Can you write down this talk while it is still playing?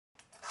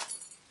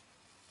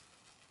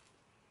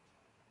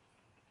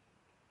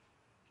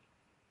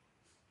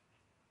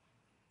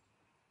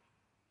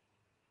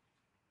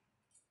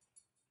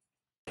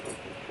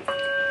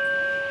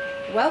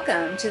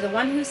Welcome to The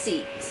One Who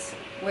Seeks,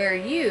 where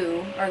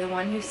you are the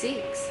one who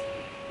seeks.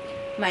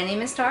 My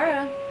name is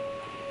Tara.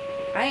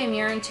 I am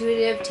your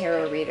intuitive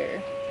tarot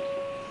reader.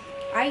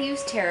 I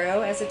use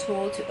tarot as a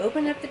tool to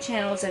open up the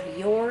channels of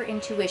your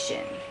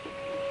intuition.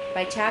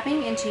 By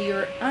tapping into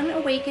your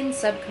unawakened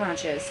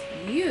subconscious,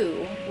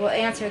 you will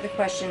answer the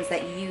questions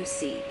that you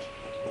seek.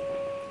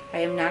 I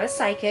am not a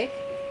psychic,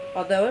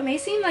 although it may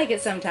seem like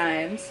it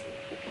sometimes.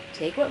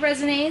 Take what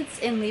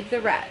resonates and leave the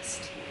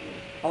rest.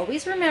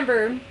 Always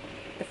remember,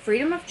 the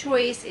freedom of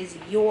choice is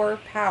your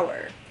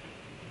power.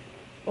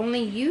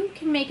 Only you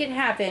can make it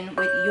happen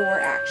with your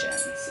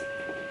actions.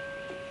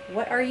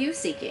 What are you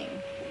seeking?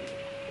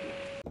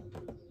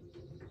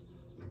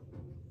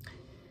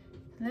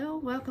 Hello,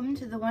 welcome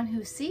to The One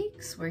Who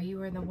Seeks, where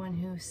you are the one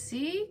who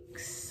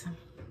seeks.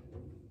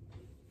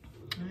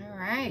 All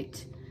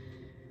right.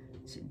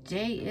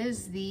 Today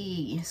is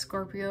the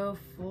Scorpio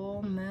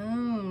full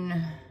moon,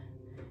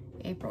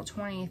 April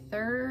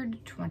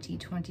 23rd,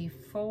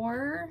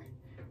 2024.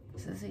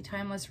 This is a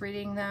timeless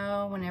reading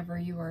though, whenever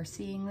you are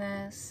seeing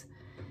this.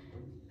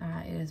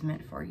 It is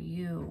meant for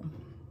you.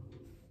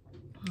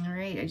 All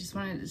right, I just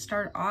wanted to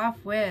start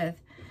off with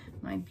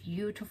my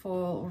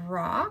beautiful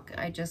rock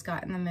I just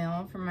got in the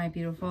mail from my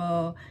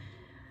beautiful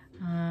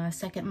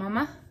second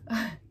mama,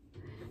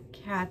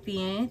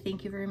 Kathy.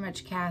 Thank you very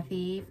much,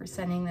 Kathy, for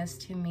sending this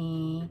to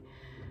me.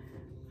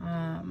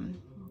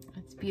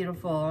 It's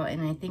beautiful,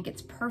 and I think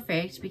it's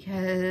perfect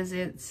because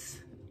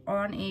it's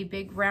on a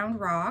big round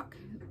rock,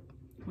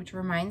 which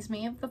reminds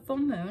me of the full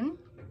moon.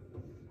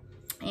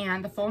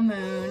 And the full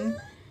moon,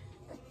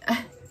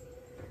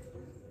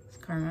 it's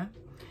karma.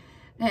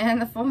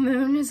 And the full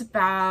moon is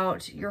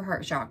about your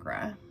heart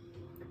chakra.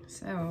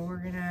 So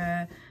we're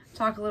gonna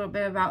talk a little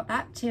bit about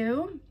that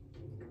too.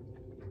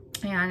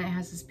 And it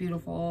has this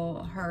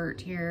beautiful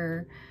heart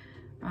here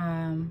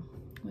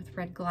with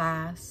red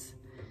glass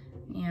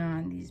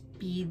and these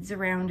beads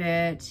around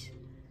it,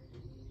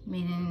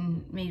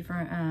 made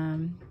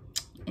from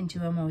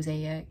into a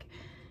mosaic.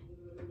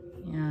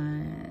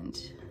 And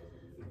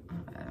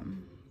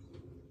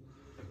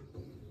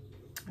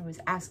I was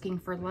asking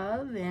for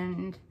love,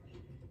 and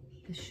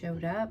this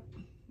showed up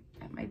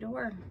at my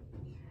door.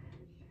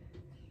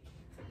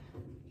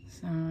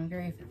 So I'm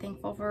very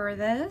thankful for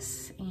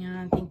this,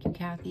 and thank you,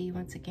 Kathy,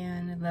 once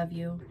again. I love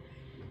you.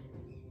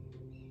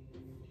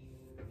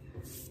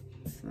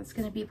 So that's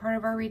going to be part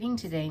of our reading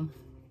today.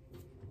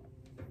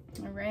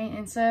 All right,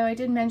 and so I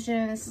did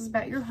mention this is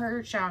about your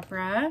heart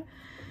chakra.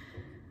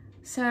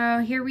 So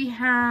here we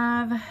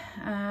have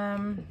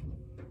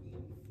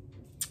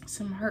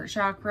some heart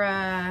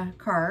chakra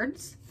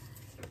cards.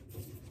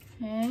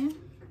 Okay.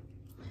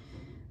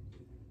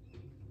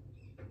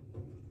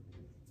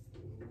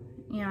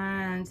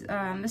 And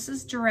this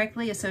is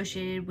directly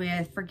associated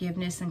with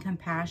forgiveness and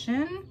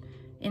compassion.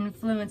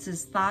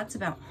 Influences thoughts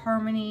about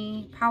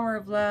harmony, power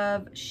of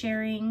love,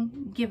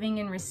 sharing, giving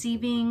and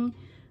receiving,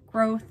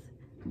 growth,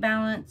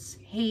 balance,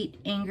 hate,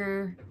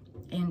 anger,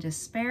 and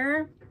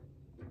despair.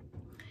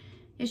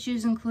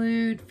 Issues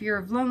include fear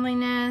of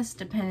loneliness,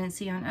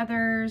 dependency on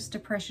others,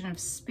 depression of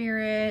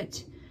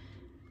spirit,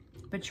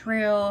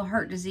 betrayal,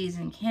 heart disease,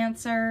 and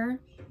cancer.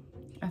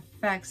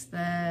 Affects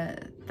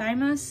the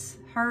thymus,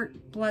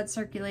 heart, blood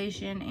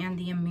circulation, and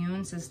the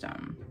immune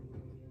system.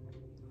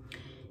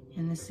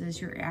 And this is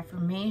your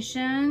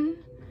affirmation.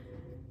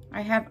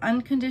 I have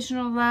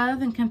unconditional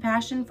love and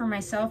compassion for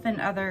myself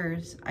and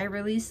others. I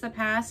release the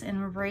past and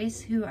embrace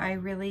who I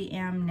really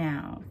am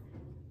now.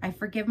 I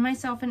forgive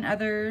myself and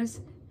others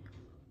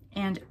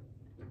and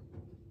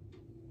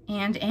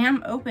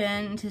am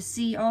open to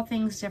see all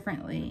things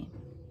differently.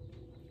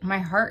 My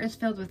heart is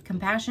filled with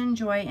compassion,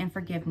 joy, and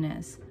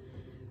forgiveness.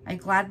 I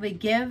gladly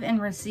give and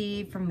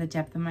receive from the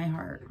depth of my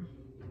heart.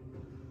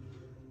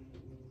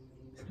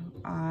 So,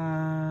 all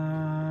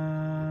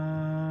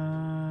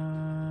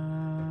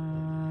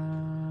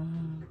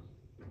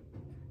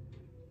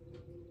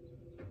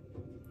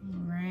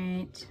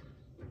right.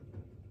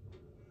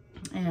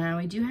 And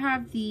we do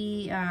have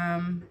the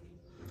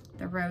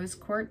rose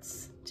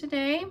quartz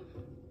today.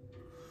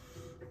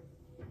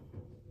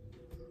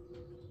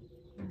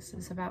 This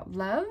is about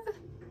love,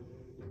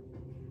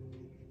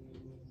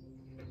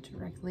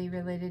 directly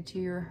related to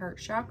your heart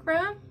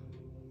chakra.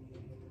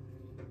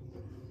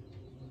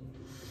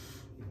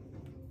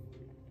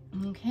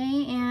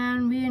 Okay,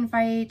 and we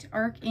invite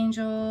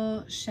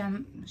Archangel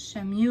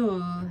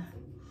Chamuel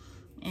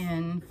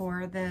in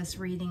for this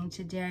reading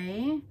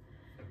today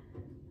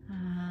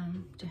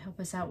to help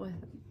us out with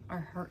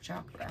our heart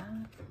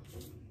chakra.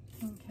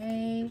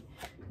 Okay,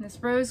 and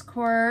this rose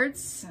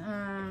quartz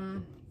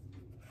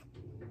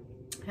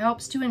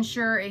helps to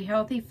ensure a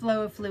healthy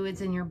flow of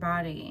fluids in your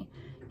body.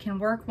 Can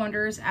work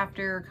wonders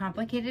after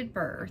complicated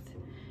birth.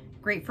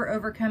 Great for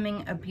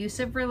overcoming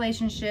abusive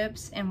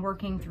relationships and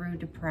working through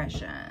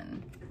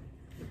depression.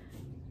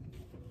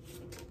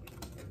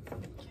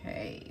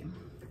 Okay.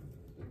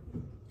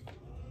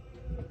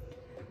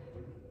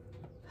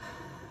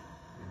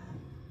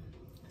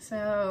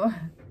 So,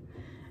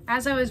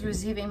 as I was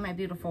receiving my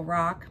beautiful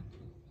rock,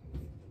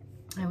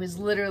 I was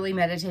literally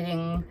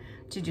meditating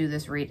to do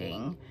this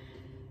reading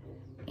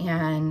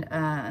and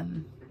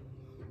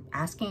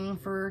asking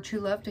for true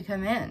love to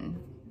come in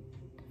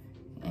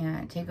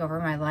and take over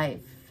my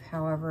life,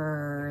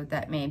 however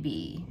that may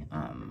be.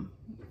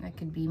 That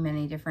could be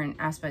many different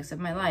aspects of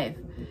my life.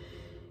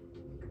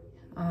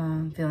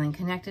 Feeling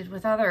connected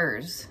with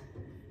others,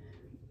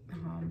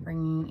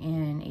 bringing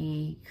in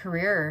a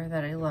career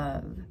that I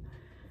love,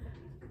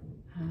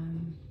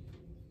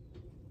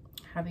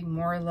 having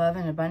more love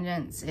and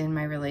abundance in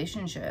my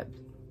relationship.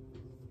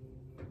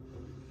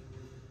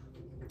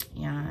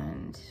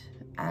 And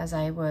as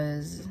I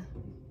was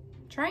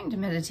trying to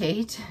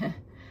meditate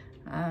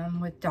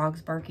with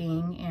dogs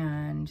barking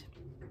and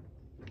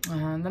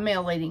the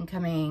mail lady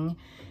coming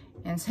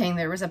and saying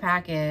there was a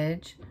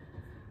package,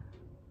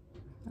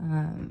 so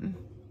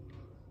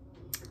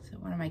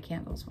one of my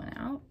candles went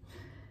out,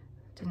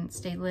 didn't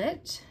stay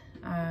lit,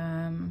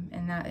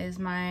 and that is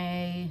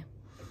my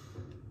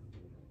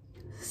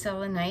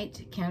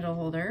selenite candle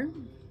holder,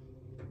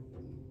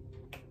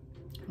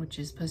 which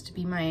is supposed to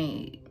be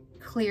my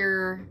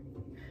clear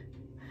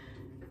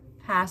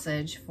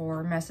passage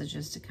for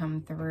messages to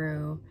come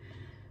through.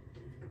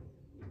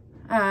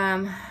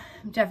 I'm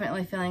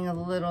definitely feeling a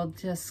little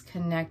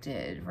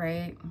disconnected,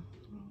 right?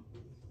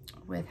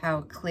 With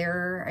how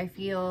clear I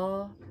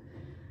feel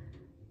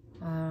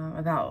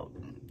about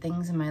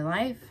things in my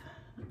life.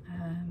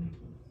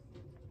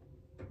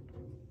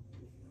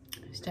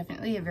 There's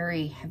definitely a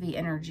very heavy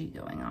energy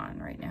going on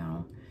right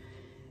now.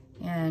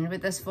 And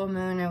with this full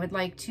moon, I would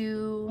like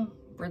to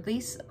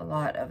release a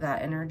lot of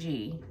that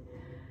energy.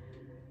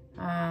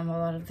 A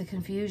lot of the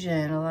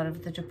confusion, a lot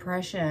of the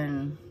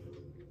depression,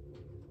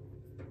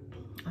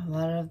 a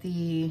lot of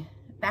the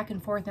back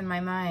and forth in my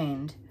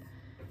mind.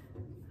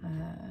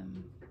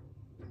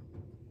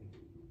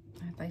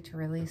 I'd like to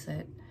release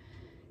it.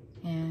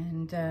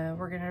 And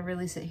we're going to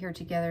release it here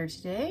together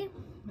today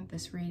with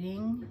this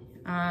reading.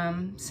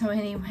 So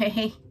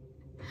anyway,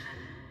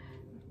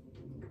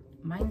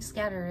 mine's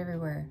scattered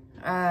everywhere.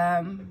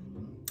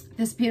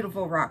 This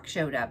beautiful rock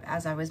showed up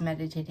as I was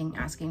meditating,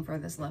 asking for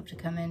this love to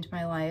come into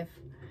my life.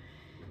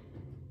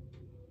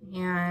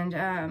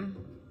 And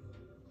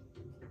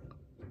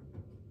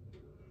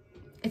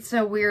it's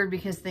so weird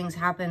because things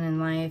happen in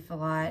life a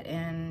lot,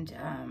 and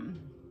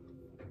I'm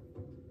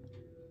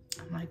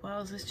like,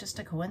 well, is this just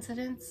a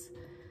coincidence?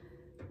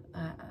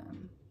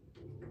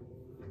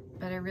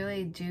 But I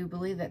really do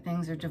believe that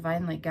things are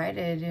divinely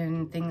guided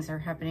and things are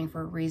happening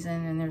for a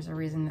reason, and there's a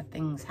reason that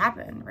things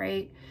happen,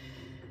 right?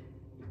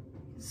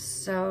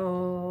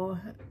 So,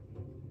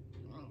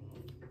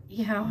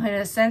 you know, in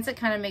a sense, it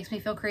kind of makes me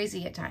feel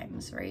crazy at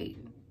times, right?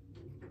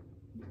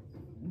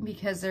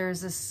 Because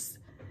there's this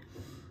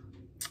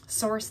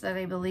source that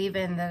I believe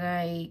in that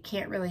I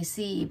can't really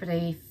see, but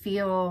I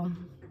feel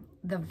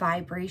the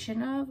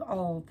vibration of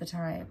all the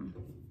time.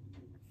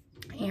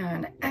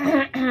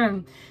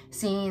 And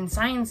seeing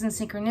signs and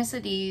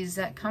synchronicities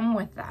that come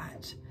with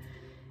that.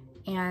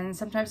 And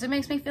sometimes it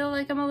makes me feel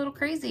like I'm a little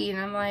crazy, and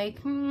I'm like,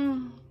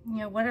 you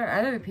know, what are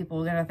other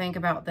people going to think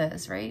about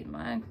this, right?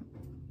 I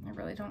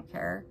really don't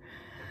care.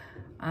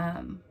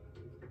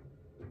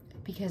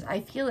 Because I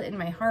feel it in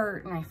my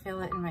heart and I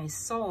feel it in my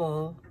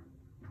soul.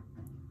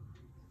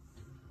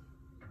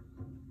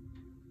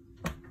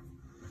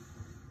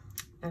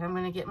 That I'm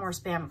going to get more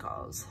spam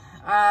calls.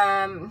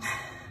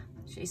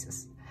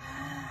 Jesus.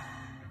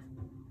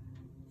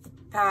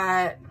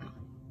 That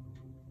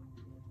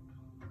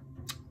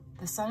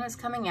the sun is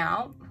coming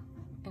out,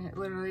 and it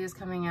literally is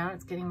coming out.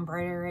 It's getting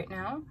brighter right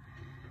now.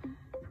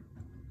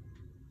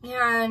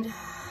 And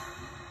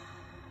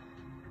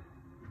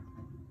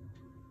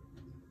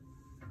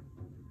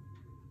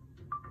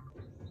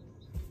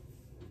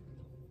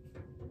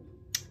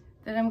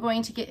that I'm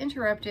going to get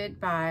interrupted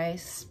by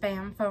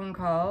spam phone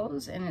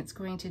calls, and it's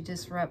going to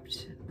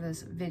disrupt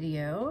this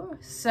video.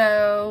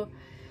 So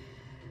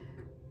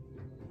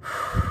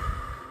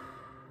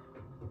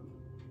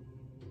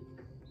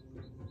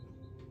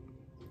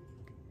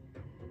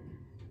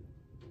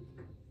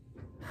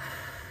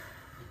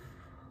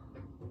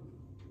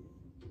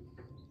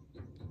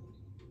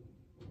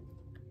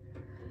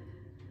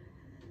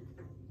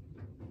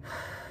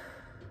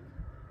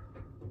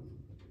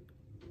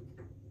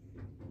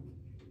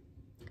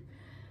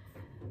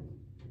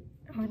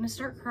I'm going to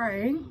start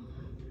crying.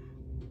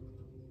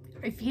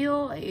 I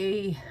feel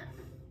a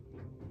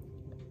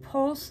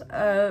pulse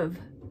of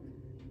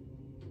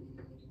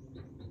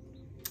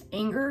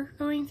anger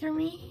going through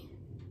me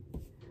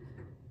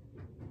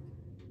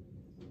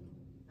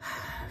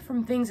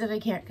from things that I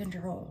can't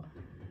control.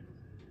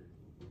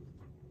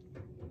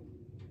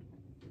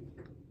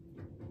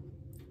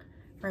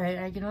 Right?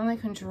 I can only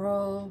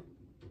control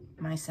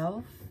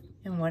myself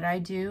and what I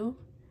do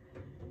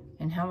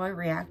and how I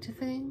react to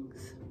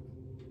things.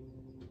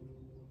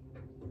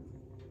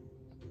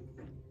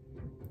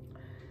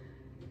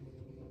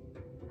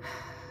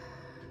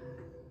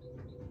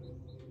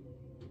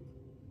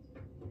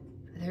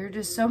 There are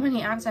just so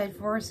many outside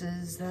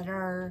forces that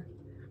are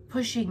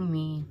pushing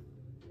me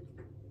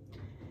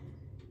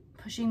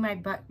pushing my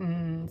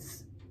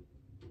buttons,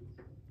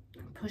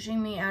 pushing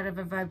me out of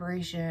a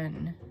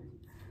vibration.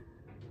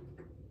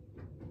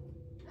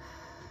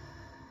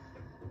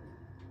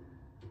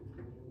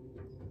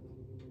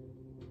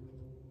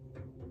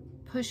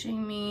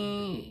 Pushing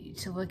me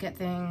to look at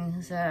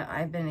things that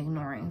I've been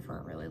ignoring for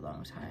a really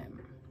long time.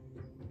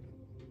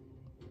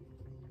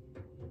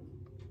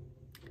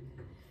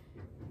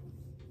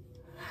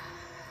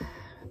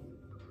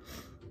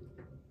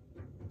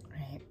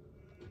 Right.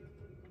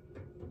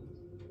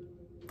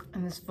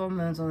 And this full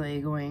moon's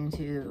only going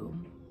to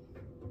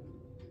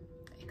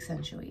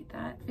accentuate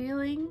that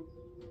feeling.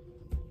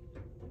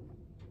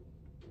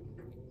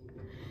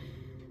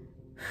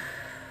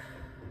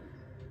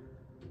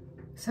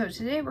 So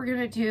today we're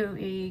gonna do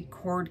a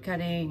cord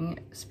cutting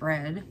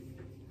spread.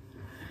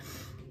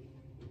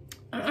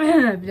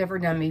 I've never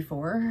done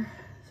before,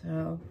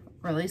 so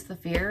release the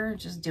fear,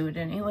 just do it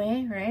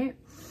anyway, right?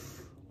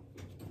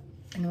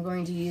 And I'm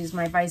going to use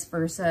my vice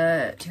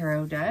versa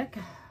tarot deck.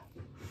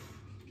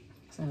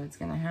 So it's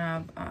gonna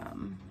have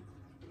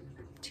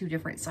 2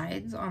 different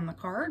sides on the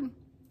card.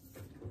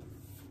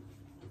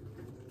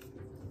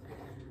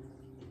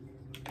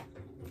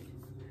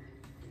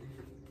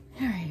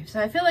 All right, so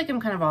I feel like I'm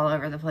kind of all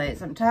over the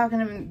place. I'm talking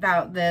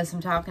about this,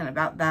 I'm talking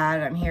about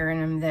that, I'm hearing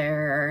them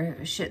there,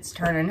 shit's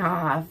turning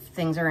off,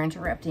 things are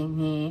interrupting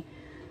me.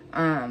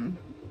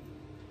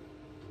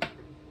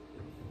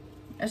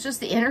 It's just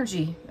the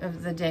energy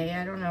of the day.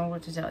 I don't know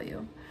what to tell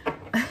you.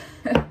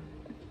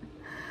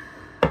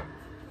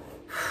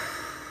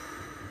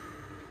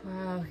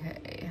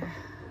 Okay.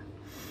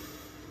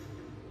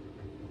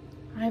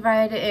 I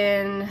invite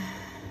in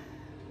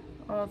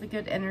all the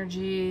good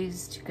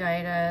energies to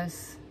guide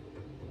us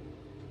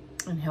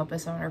and help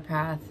us on our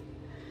path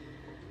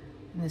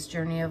in this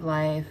journey of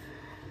life.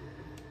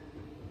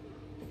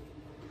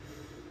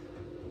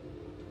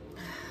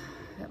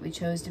 That we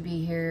chose to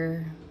be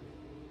here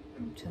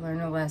to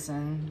learn a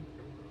lesson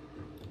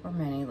or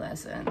many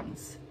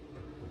lessons.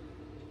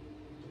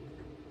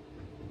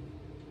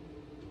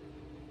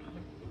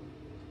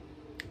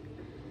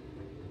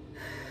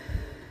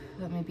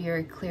 Let me be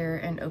a clear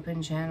and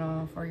open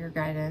channel for your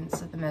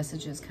guidance of the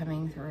messages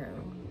coming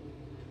through.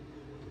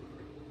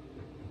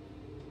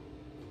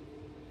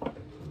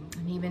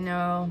 And even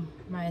though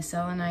my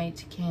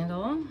selenite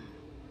candle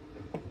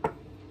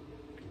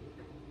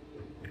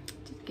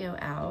did go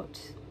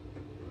out,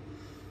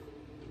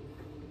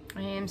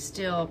 I am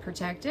still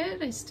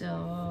protected. I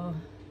still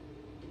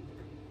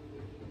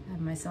have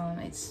my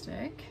selenite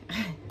stick.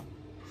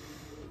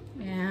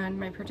 And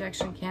my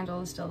protection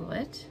candle is still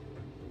lit.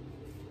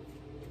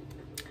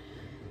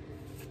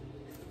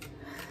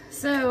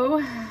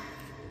 So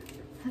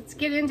let's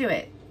get into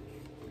it,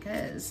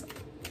 because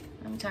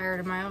I'm tired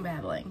of my own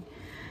babbling.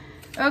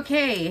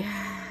 Okay,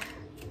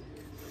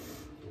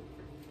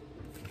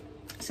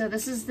 so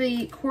this is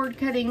the cord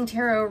cutting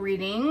tarot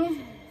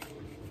reading.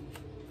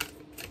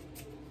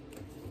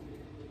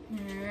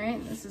 All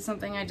right, this is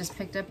something I just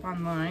picked up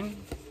online.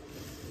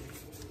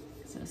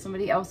 So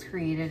somebody else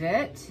created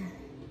it.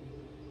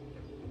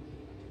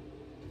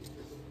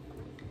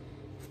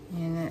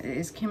 And it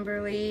is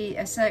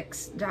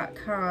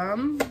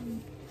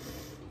KimberlySX.com.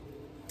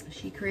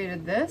 She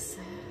created this,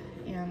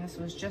 and this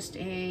was just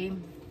a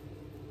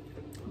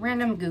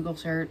random Google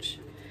search.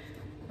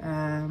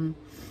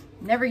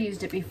 Never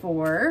used it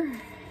before.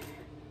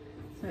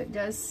 So it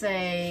does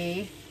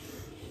say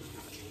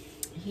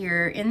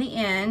here, in the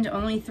end,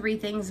 only 3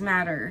 things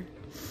matter: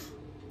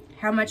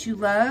 how much you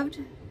loved,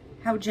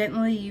 how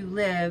gently you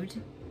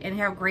lived, and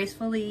how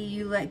gracefully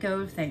you let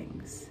go of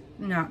things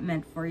not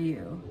meant for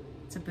you.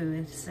 It's a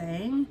Buddhist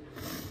saying,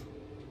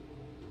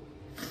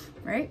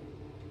 right?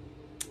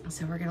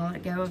 So we're gonna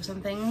let go of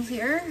some things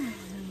here, and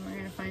we're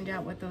gonna find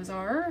out what those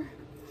are.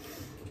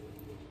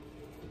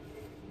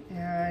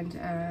 And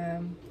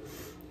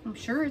I'm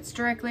sure it's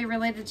directly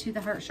related to the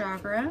heart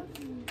chakra.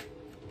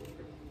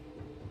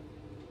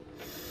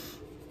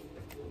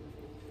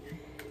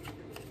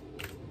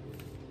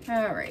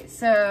 All right,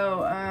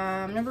 so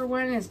number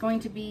 1 is going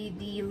to be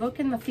the look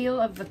and the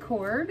feel of the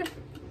cord.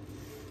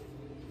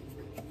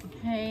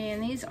 Okay,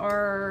 and these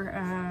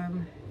are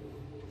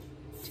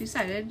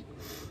 2-sided.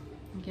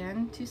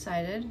 Again,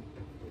 2-sided.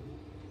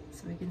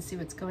 So we can see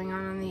what's going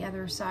on the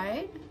other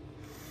side.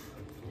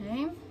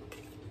 Okay,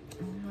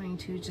 I'm going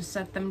to just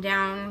set them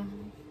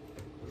down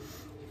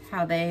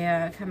how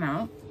they come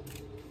out.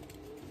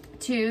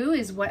 2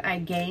 is what I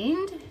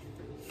gained.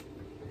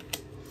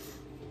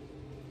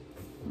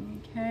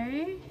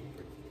 Okay.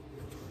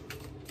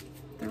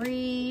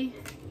 3,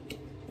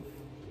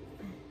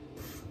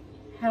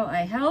 how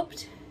I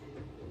helped.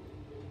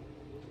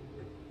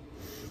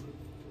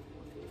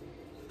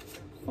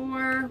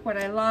 4, what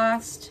I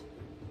lost.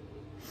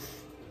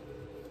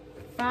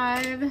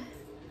 5,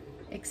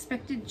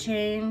 expected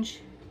change.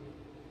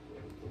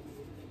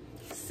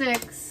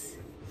 6,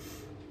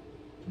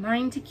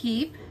 mine to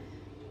keep.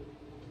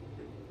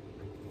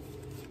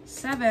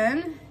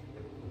 7,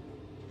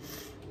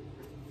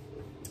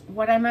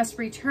 what I must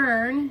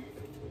return.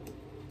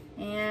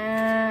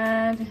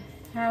 And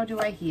How do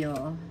I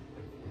heal?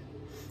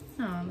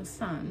 Oh, the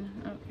sun.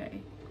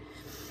 Okay.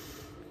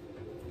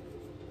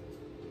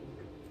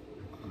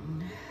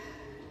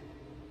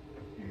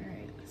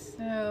 Alright,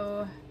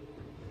 so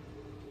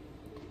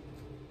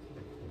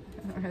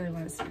I don't really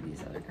want to see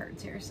these other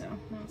cards here, so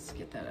let's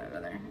get that out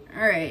of there.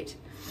 Alright.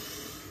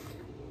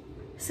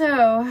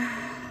 So,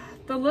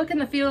 the look and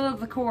the feel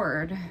of the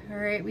cord.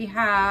 Alright, we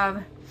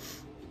have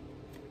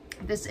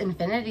this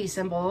infinity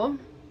symbol.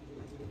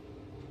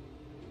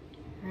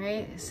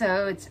 Right,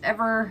 so it's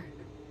ever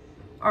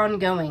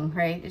ongoing,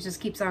 right? It just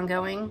keeps on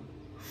going.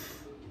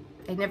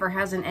 It never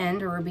has an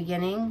end or a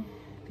beginning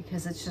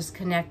because it's just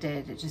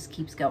connected. It just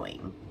keeps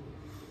going.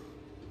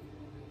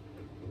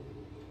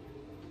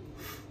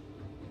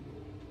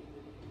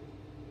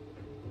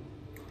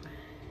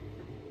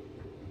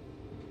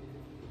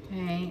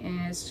 Okay,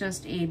 and it's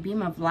just a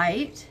beam of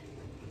light.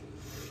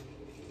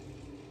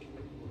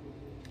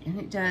 And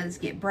it does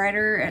get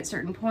brighter at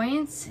certain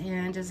points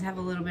and does have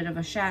a little bit of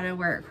a shadow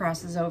where it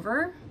crosses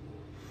over,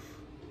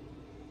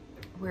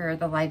 where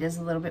the light is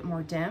a little bit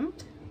more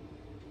dimmed.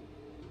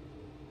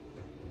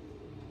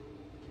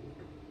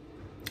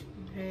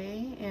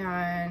 Okay,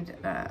 and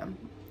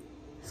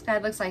this guy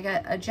looks like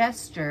a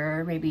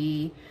gesture,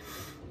 maybe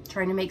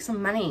trying to make some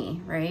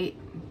money, right?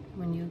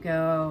 When you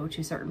go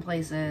to certain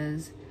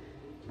places,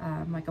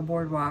 like a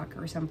boardwalk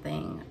or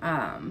something,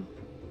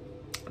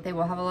 they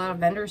will have a lot of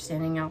vendors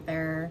standing out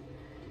there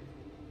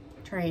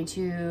trying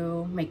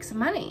to make some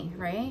money,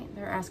 right?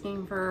 They're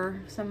asking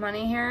for some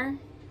money here.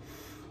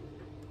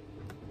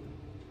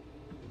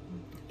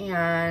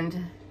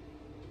 And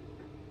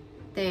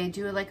they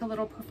do like a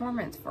little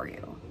performance for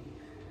you.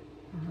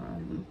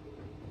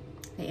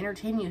 They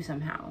entertain you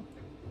somehow.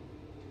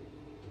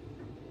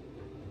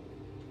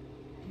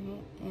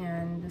 Okay,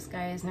 and this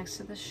guy is next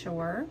to the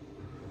shore.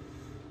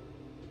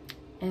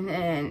 And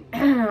then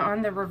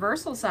on the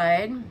reversal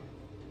side,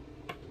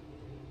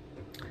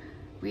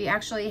 we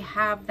actually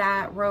have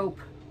that rope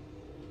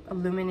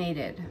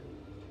illuminated,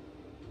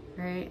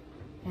 right?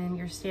 And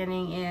you're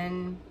standing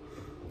in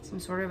some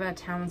sort of a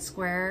town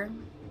square,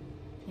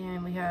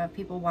 and we have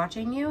people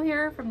watching you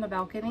here from the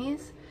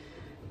balconies.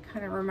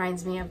 Kind of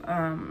reminds me of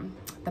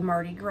the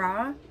Mardi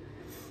Gras,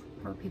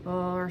 where people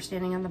are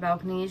standing on the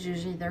balconies.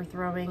 Usually they're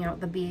throwing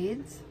out the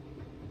beads,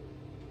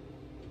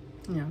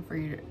 you know, for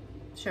you to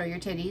show your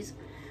titties.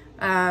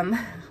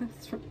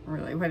 That's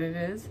really what it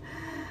is.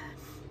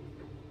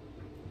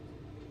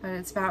 But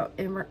it's about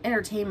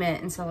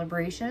entertainment and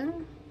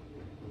celebration.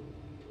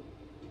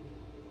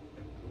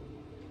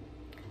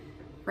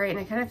 Right, and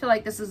I kind of feel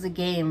like this is a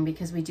game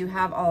because we do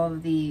have all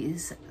of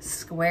these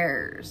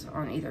squares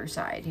on either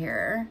side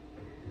here.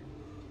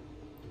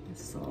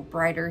 It's a little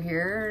brighter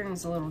here and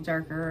it's a little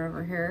darker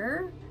over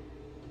here.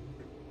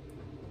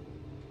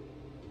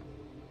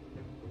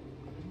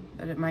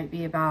 But it might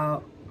be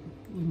about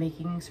you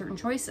making certain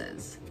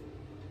choices.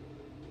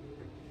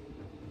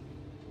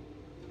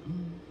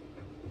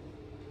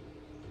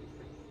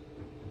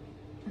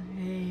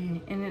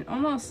 Okay, and it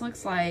almost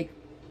looks like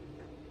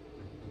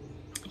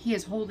he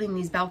is holding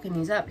these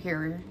balconies up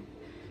here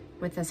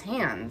with his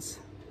hands,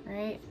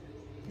 right?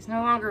 He's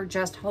no longer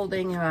just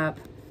holding up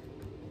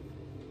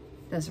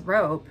this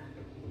rope,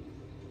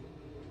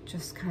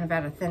 just kind of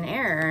out of thin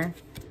air.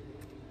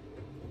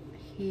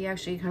 He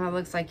actually kind of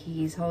looks like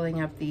he's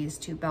holding up these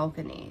two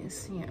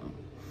balconies, you know,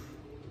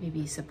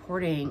 maybe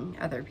supporting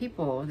other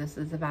people. This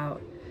is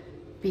about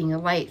being a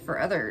light for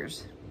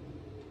others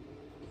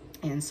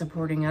and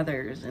supporting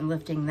others and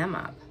lifting them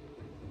up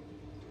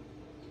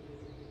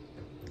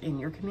in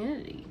your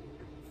community,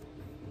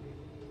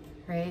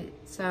 right?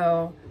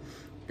 So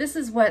this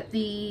is what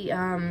the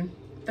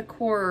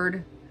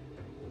cord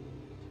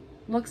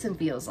looks and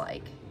feels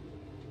like,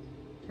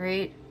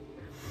 right?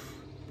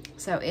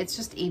 So it's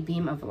just a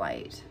beam of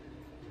light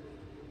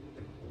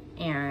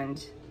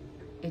and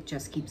it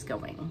just keeps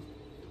going.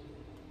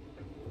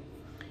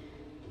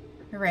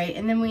 All right,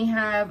 and then we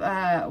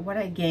have what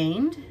I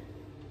gained.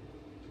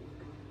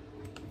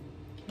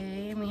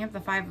 Okay, and we have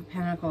the Five of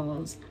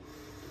Pentacles.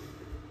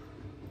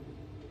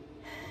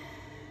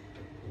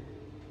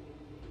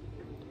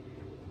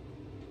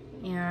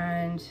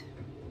 And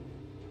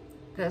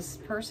this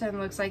person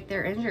looks like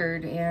they're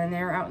injured and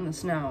they're out in the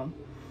snow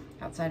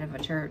outside of a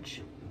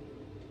church.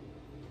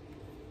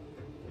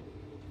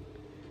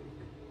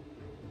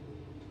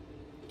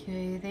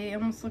 Okay, they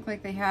almost look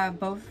like they have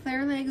both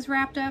their legs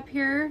wrapped up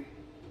here,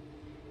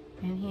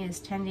 and he is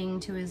tending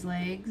to his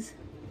legs.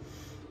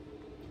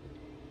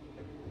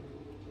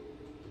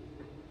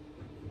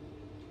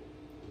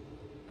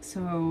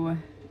 So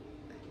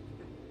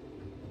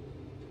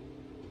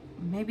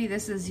maybe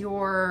this is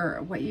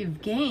what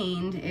you've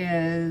gained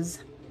is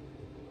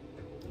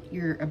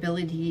your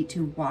ability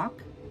to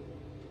walk,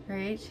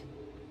 right?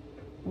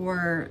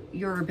 Or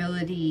your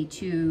ability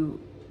to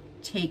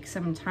take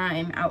some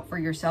time out for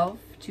yourself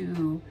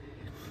to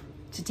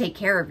take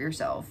care of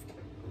yourself.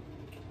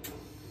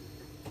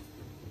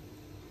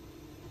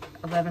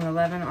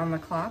 11:11 on the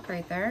clock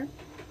right there.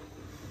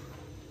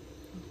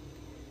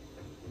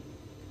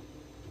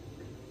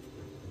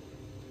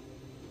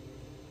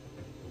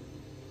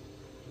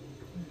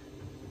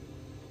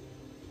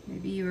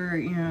 Maybe you were,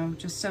 you know,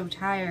 just so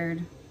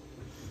tired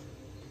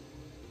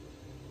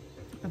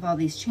of all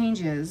these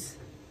changes.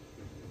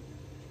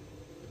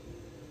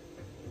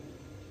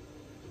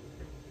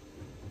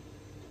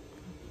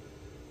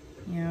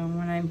 You know,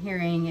 what I'm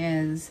hearing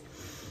is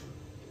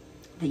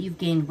that you've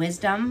gained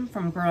wisdom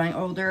from growing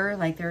older.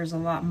 Like there's a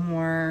lot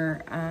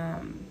more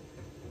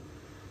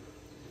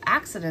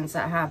accidents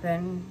that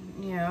happen,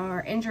 you know,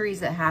 or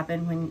injuries that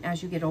happen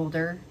as you get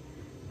older.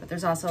 But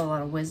there's also a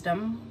lot of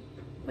wisdom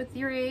with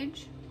your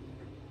age.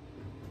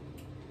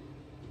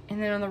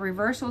 And then on the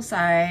reversal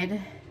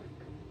side,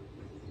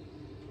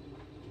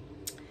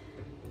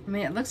 I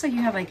mean, it looks like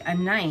you have like a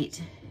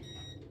knight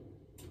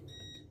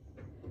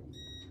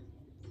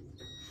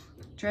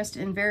dressed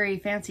in very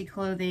fancy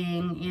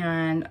clothing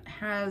and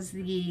has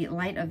the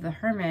light of the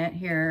Hermit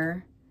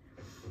here.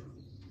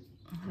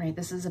 Right,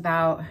 this is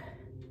about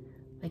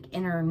like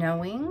inner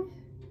knowing,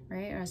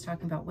 right? I was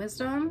talking about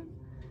wisdom.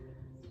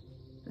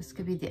 This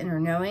could be the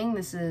inner knowing.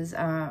 This is,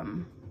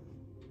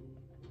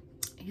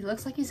 he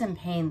looks like he's in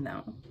pain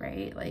though,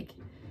 right? Like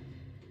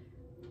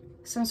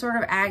some sort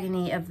of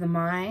agony of the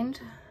mind,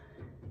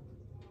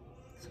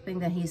 something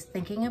that he's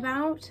thinking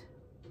about.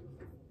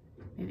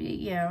 Maybe,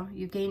 you know,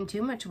 you gain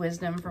too much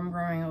wisdom from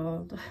growing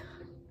old,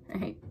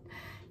 right?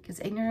 Because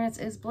ignorance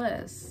is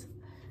bliss,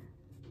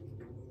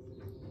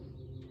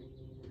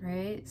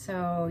 right?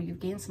 So you've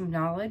gained some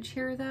knowledge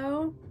here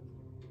though.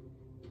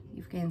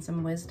 You've gained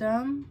some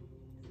wisdom.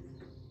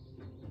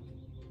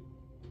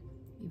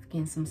 You've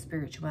gained some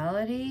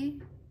spirituality.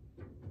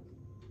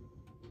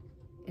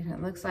 And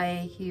it looks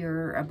like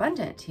you're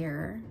abundant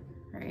here,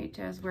 right?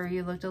 As where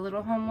you looked a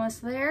little homeless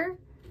there.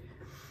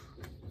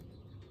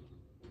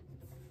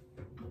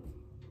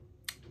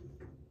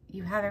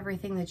 You have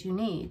everything that you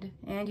need,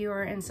 and you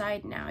are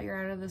inside now. You're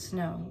out of the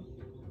snow.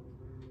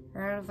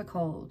 You're out of the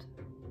cold.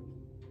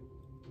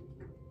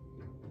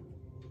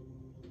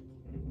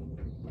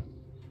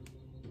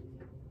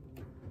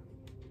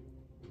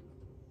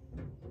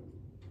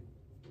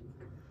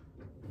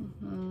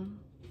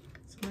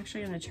 So I'm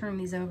actually going to turn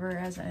these over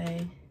as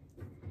I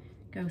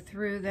go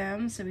through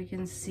them so we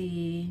can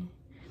see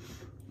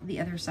the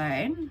other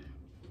side.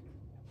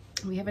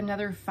 We have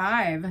another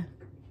 5.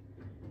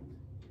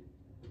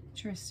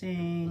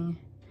 Interesting.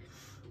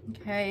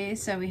 Okay,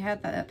 so we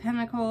had the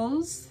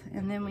Pentacles,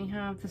 and then we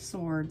have the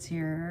Swords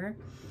here.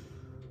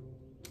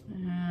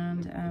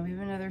 And we have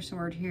another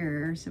sword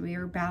here. So we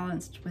are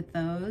balanced with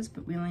those,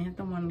 but we only have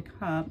the 1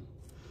 cup.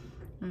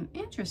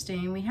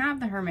 Interesting, we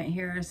have the Hermit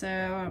here.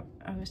 So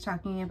I was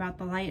talking about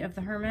the light of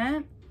the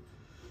Hermit.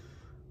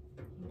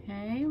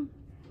 Okay.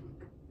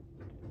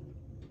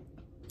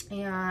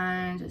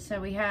 And so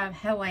we have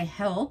how I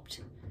helped.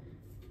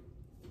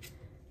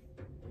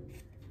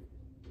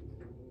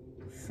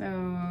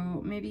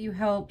 So maybe you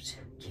helped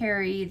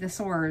carry the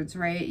swords,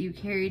 right? You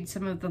carried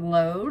some of the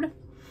load,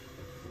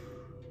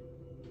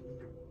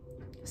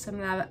 some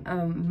of that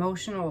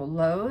emotional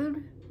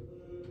load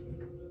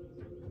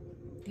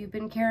you've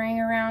been carrying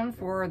around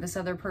for this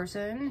other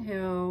person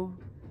who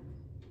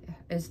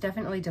is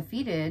definitely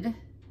defeated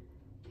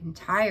and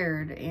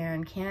tired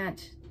and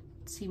can't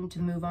seem to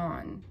move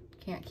on,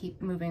 can't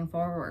keep moving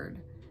forward.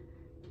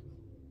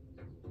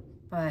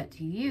 But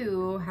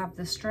you have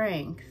the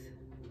strength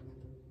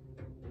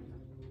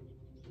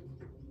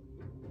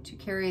to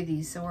carry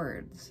these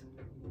swords,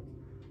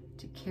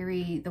 to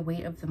carry the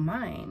weight of the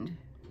mind,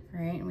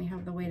 right? And we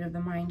have the weight of the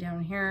mind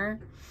down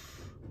here.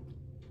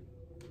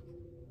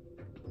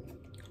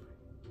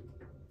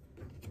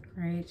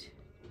 Right?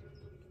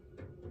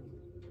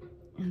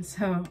 And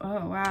so,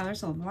 oh wow,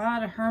 there's a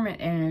lot of Hermit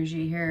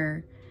energy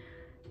here,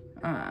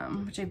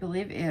 which I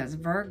believe is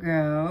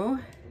Virgo.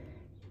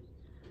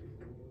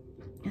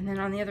 And then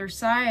on the other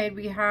side,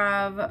 we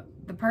have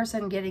the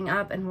person getting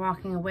up and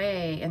walking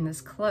away in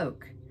this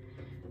cloak.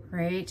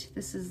 Right,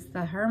 this is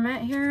the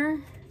Hermit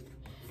here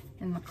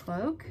in the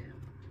cloak,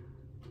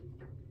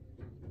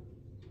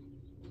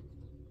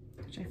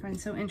 which I find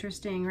so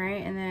interesting,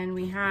 right? And then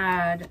we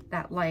had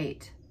that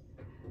light.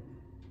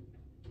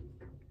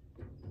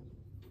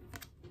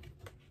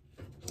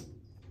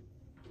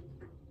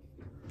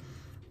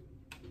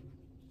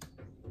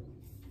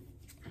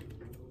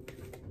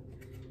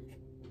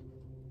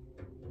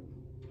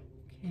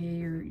 Okay,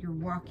 you're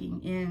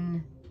walking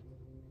in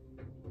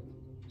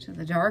to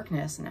the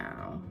darkness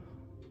now.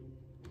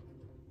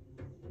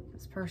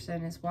 This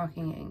person is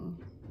walking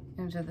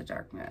into the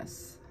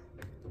darkness.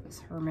 This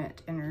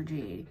Hermit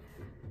energy,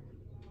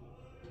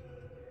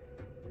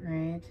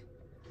 right?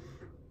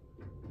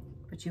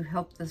 But you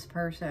help this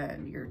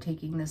person. You're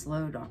taking this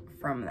load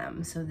from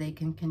them so they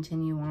can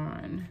continue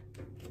on.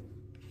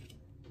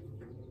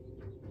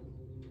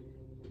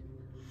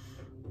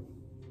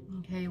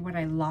 Okay, what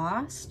I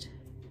lost.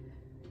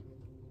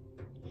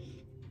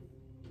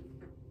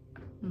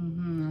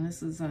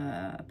 This is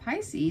a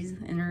Pisces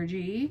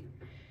energy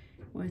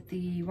with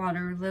the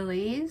water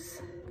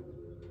lilies.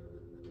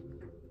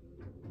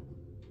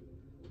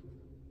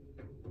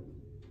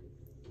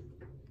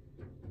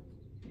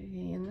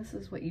 Okay, and this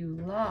is what you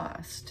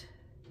lost.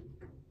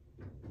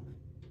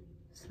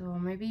 So So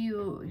maybe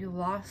you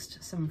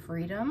lost some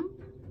freedom,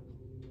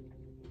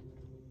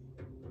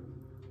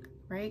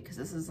 right? Because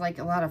this is like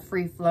a lot of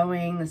free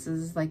flowing. This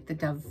is like the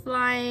dove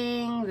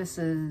flying. This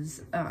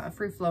is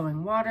free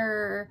flowing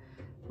water,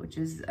 which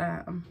is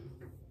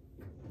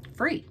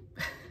free,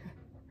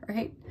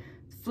 right?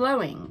 It's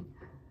flowing.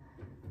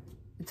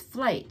 It's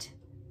flight.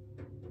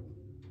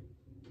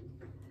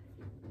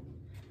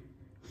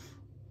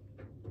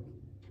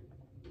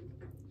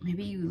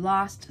 Maybe you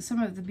lost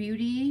some of the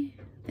beauty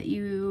that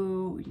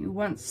you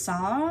once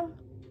saw.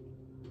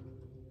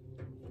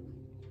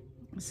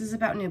 This is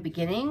about new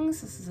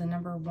beginnings. This is a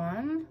number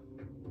 1.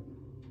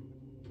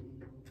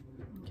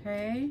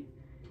 Okay.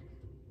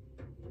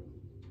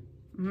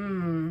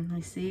 I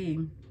see.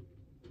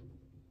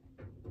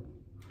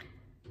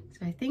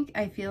 So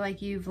I feel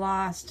like you've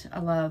lost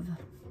a love.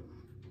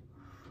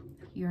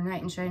 Your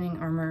knight in shining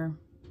armor.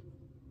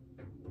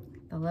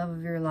 The love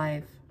of your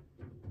life.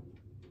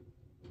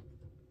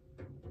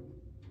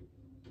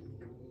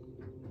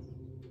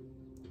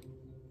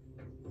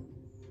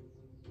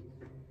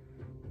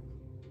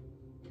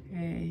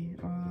 Okay,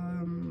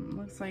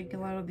 looks like a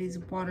lot of these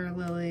water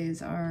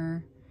lilies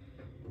are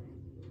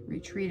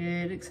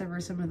retreated, except for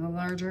some of the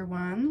larger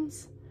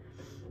ones.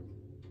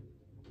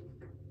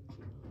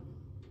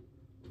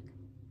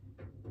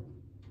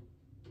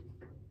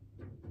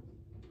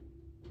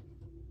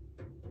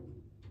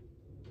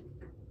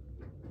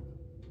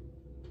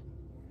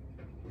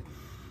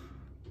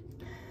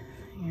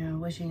 You know,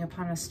 wishing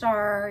upon a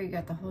star, you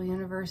got the whole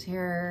universe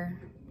here.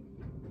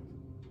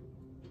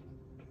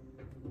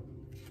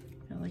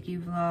 Like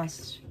you've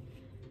lost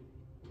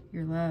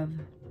your love,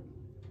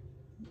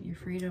 your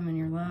freedom and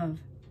your love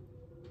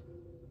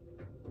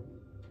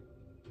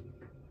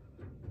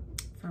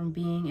from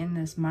being in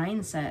this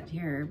mindset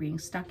here, being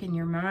stuck in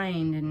your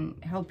mind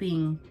and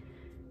helping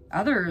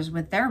others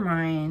with their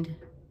mind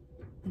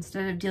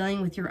instead of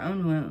dealing with your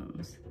own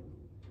wounds.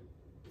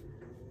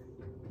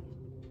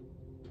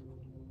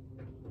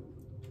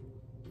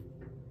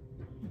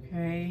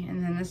 Okay,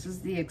 and then this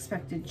is the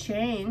expected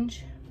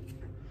change.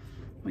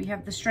 We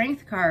have the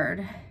Strength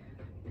card.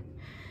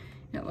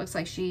 It looks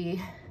like she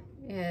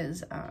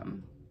is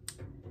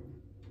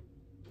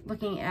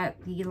looking at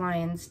the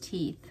lion's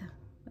teeth,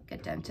 like a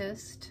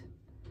dentist.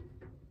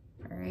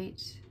 All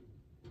right.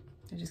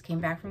 I just came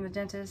back from the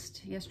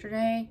dentist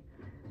yesterday.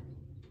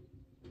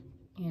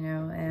 You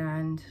know,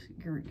 and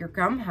your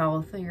gum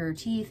health, your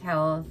teeth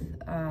health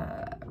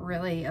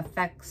really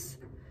affects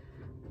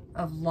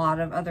a lot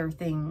of other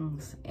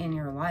things in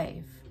your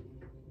life.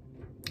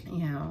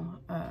 You know,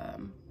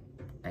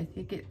 I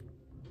think it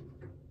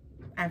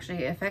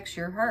actually affects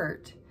your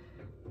heart.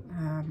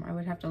 I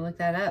would have to look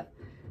that up.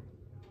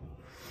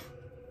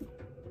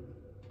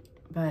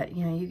 But,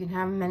 you know, you can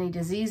have many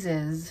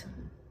diseases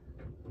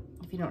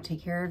if you don't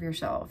take care of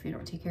yourself, if you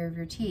don't take care of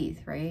your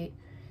teeth, right?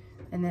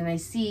 And then I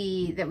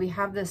see that we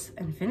have this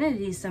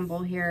infinity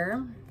symbol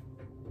here,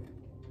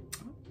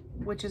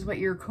 which is what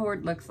your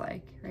cord looks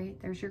like, right?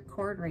 There's your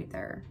cord right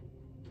there.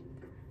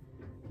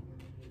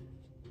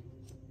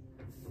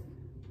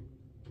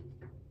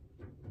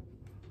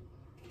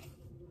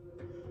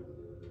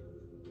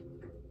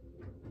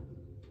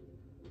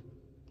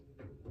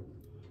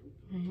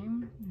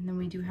 And then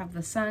we do have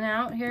the sun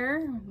out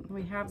here.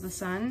 We have the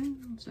sun,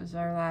 which is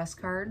our last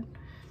card.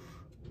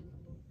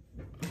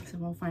 So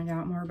we'll find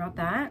out more about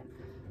that.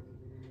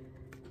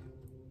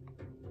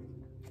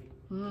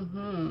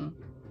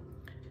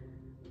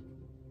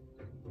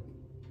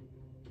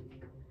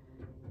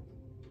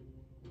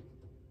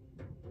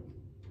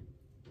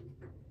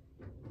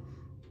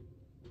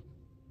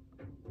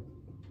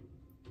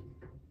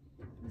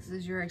 This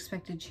is your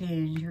expected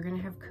change. You're going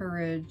to have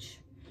courage.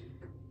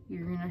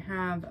 You're going to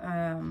have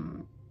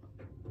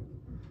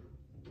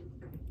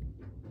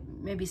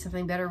maybe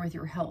something better with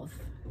your health,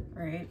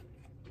 right?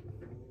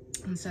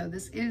 And so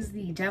this is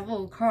the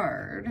Devil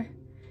card.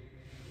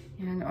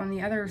 And on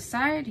the other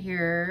side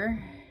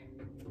here,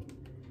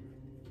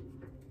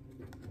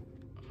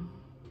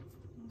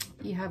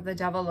 you have the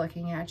devil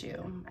looking at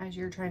you as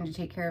you're trying to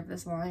take care of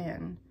this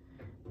lion,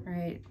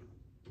 right?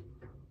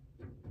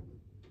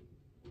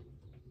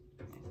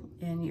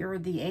 And you're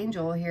the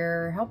angel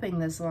here helping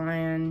this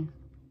lion.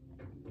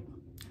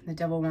 The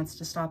devil wants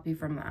to stop you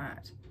from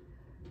that.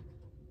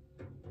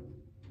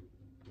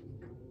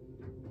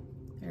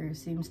 There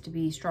seems to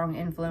be strong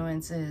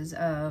influences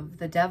of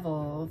the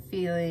devil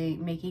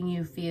making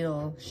you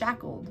feel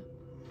shackled,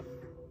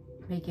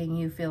 making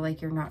you feel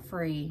like you're not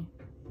free.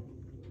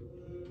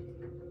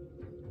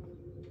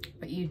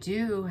 But you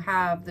do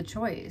have the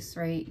choice,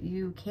 right?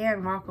 You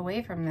can walk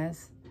away from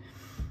this.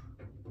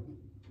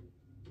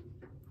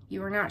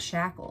 You are not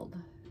shackled.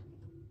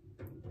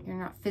 You're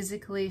not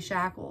physically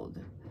shackled.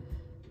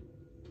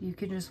 You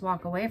can just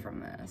walk away from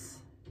this.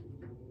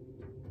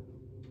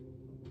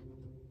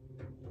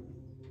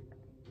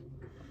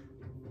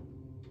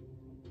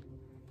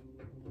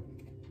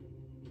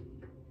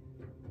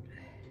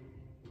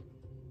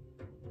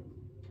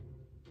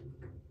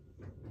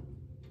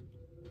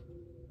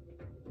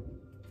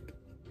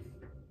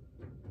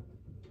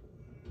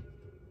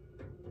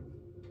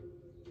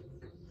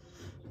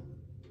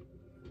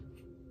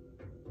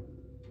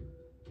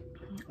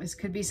 This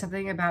could be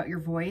something about your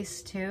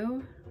voice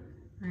too,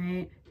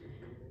 right?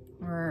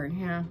 Or,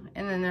 you know,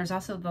 and then there's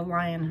also the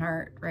lion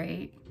heart,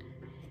 right?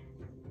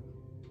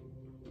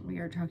 We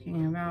are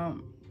talking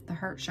about the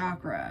heart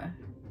chakra,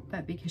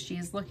 but because she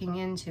is looking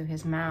into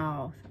his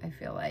mouth, I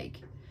feel like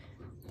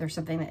there's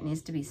something that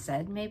needs to be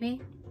said,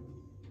 maybe,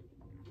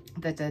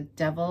 that the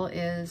devil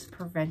is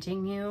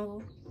preventing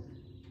you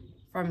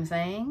from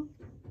saying,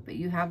 but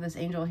you have this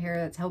angel here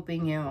that's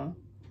helping you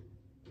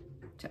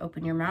to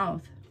open your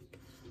mouth.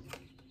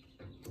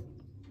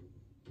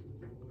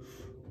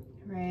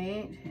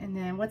 Right? And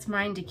then what's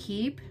mine to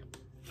keep?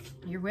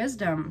 Your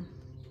wisdom.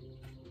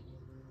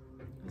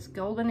 This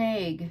golden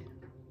egg.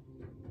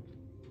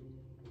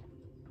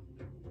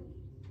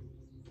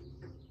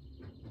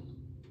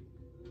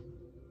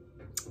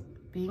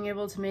 Being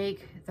able to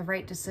make the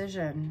right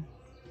decision.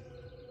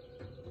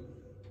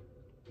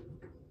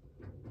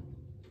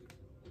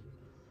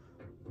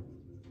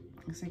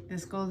 Looks like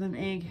this golden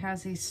egg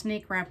has a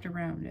snake wrapped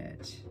around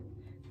it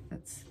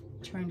that's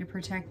trying to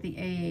protect the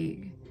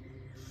egg.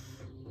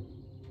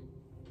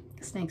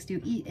 Snakes do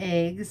eat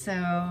eggs,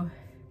 so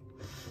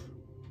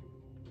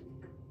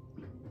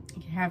it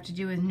can have to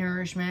do with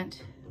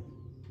nourishment,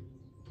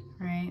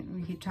 right?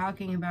 We keep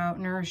talking about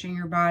nourishing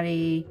your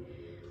body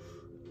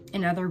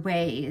in other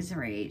ways,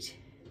 right?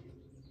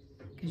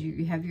 Because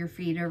you have your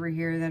feet over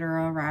here that are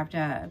all wrapped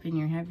up, and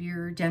you have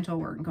your dental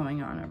work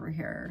going on over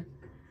here.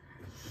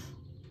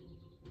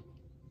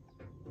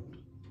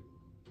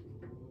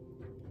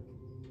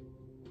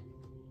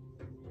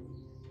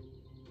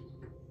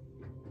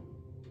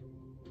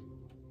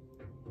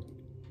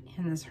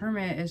 And this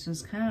hermit is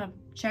just kind of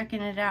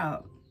checking it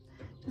out.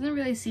 Doesn't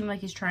really seem like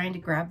he's trying to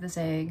grab this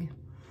egg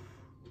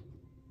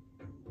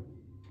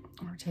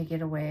or take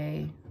it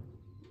away.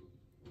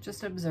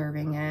 Just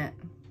observing it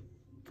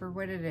for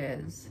what it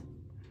is.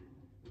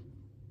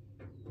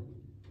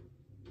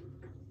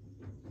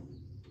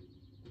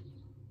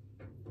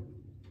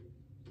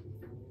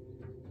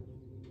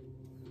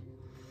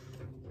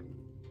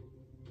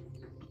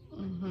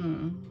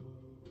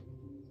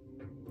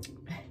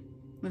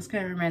 This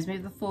kind of reminds me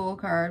of the Fool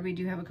card. We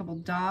do have a couple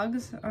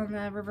dogs on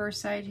the reverse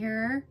side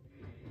here.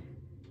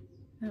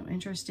 Oh,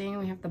 interesting.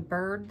 We have the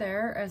bird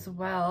there as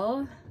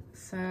well.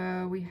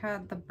 So we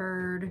had the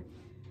bird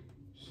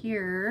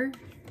here.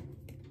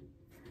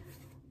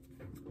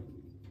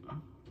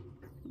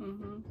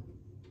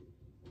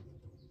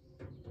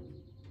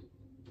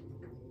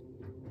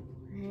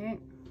 Right.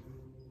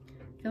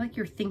 I feel like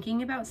you're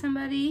thinking about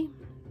somebody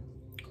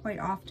quite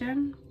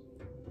often.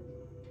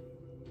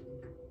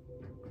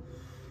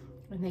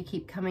 And they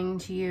keep coming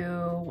to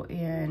you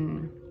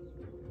in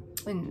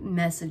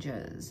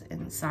messages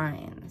and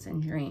signs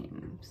and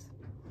dreams,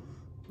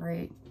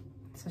 right?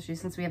 Especially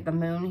since we have the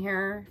moon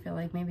here, I feel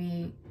like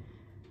maybe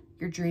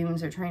your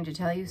dreams are trying to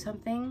tell you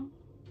something.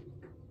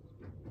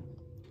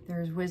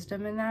 There's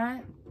wisdom in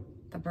that.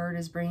 The bird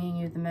is bringing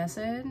you the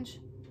message.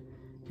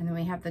 And then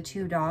we have the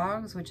two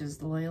dogs, which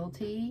is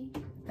loyalty,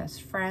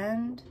 best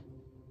friend.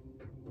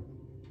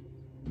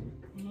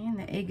 And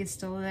the egg is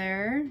still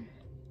there.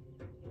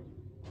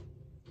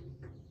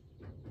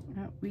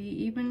 We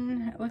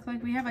even look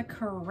like we have a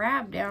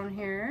crab down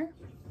here.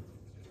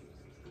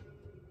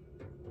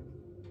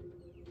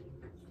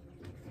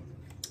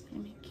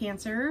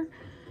 Cancer.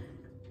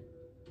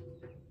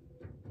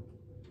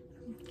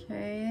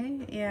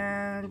 Okay,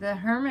 and the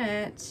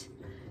hermit,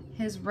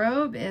 his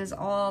robe is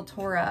all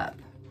tore up.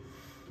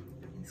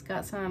 He's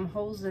got some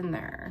holes in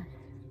there.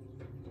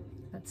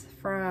 That's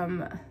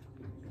from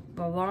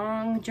the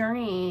long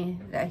journey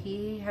that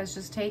he has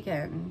just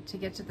taken to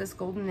get to this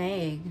golden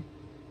egg,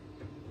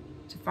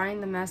 to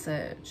find the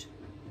message.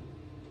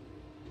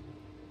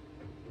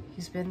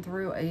 He's been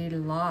through a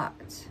lot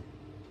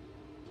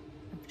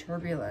of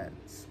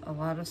turbulence, a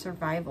lot of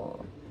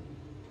survival.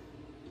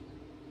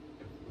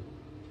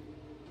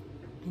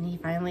 And he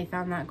finally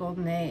found that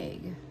golden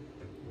egg.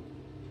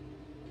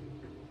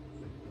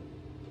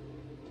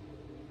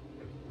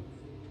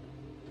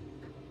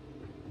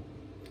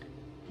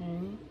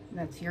 Okay,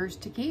 that's yours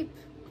to keep.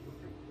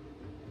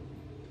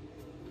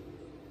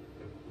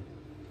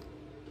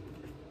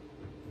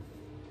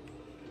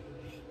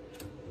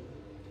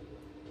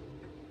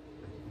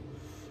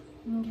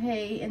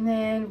 Okay, and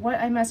then what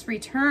I must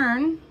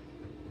return.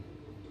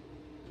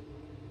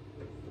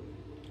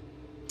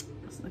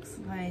 This looks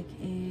like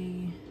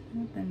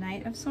the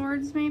Knight of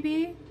Swords,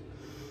 maybe.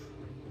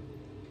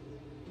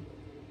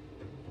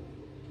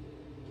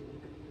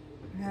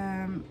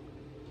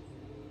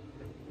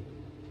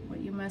 What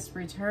you must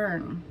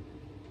return.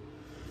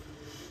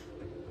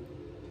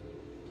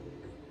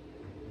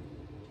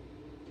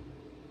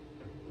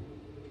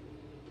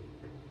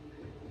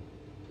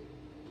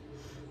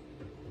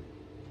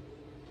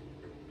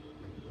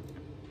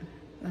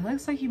 It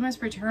looks like you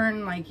must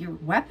return like your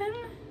weapon,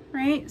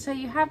 right? So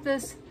you have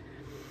this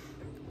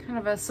kind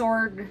of a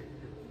sword,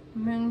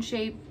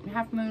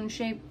 half moon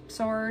shaped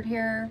sword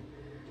here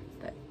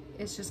that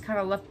is just kind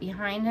of left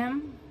behind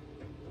him.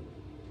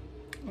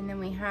 And then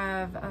we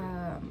have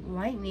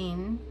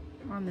lightning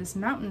on this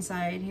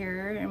mountainside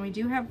here, and we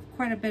do have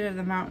quite a bit of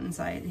the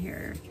mountainside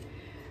here,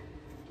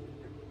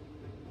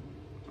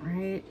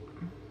 right?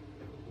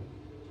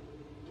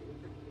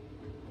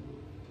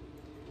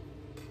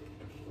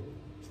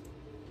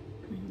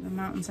 The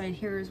mountainside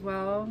here as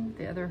well,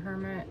 the other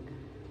hermit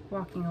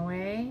walking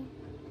away,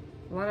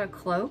 a lot of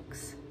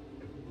cloaks.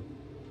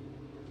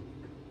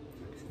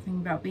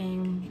 Something about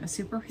being a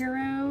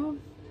superhero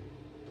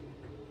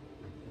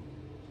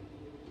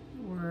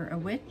or a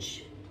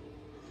witch.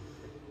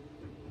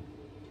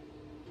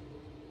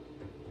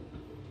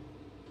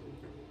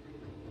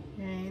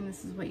 Okay, and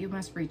this is what you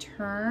must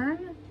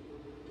return.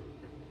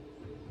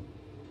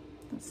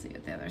 Let's see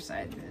what the other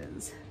side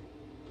is.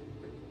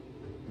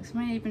 This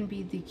might even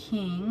be the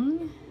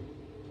king.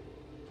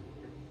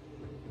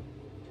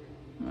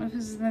 I don't know if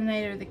this is the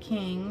knight or the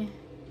king.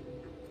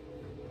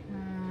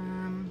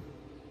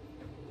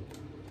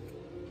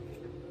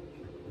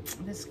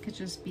 This could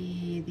just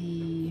be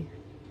the,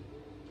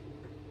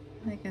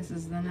 I think this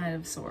is the Knight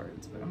of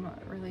Swords, but I'm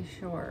not really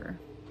sure.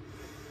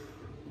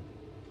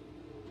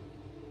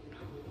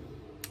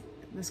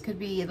 This could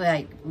be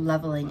like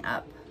leveling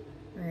up,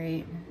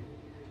 right?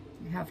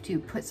 You have to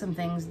put some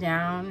things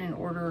down in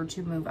order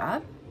to move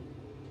up.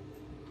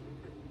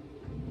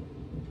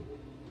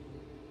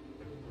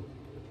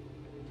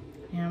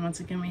 And once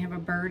again, we have a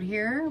bird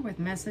here with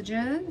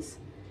messages.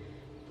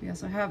 We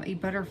also have a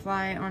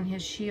butterfly on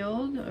his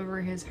shield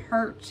over his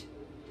heart,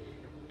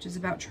 which is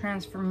about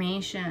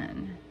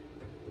transformation.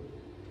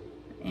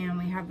 And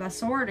we have the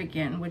sword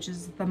again, which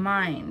is the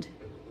mind.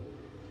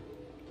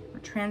 We're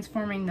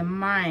transforming the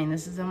mind.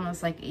 This is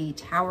almost like a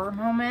tower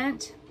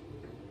moment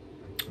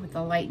with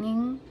the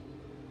lightning.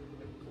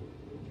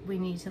 We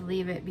need to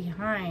leave it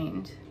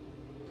behind.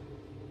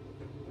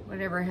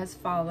 Whatever has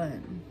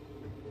fallen.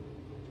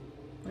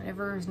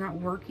 Whatever is not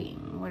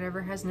working.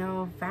 Whatever has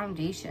no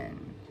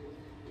foundation.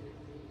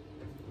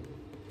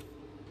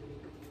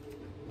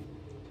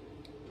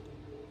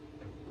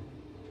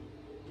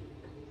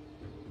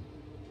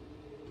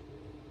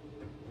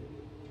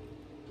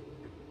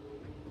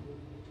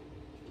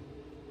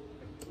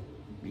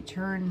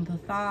 Return the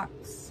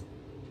thoughts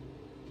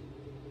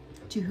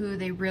to who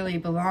they really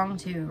belong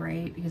to,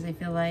 right? Because I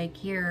feel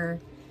like you're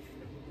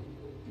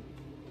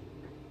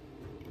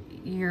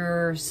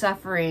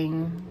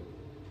suffering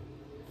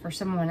for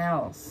someone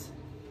else.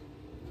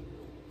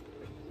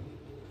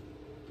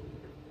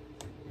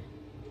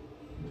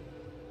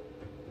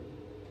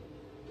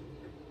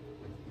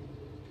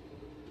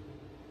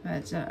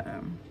 But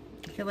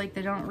I feel like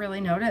they don't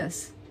really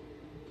notice,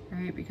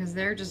 right? Because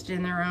they're just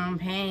in their own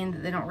pain,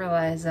 that they don't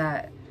realize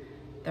that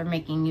they're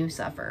making you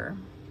suffer.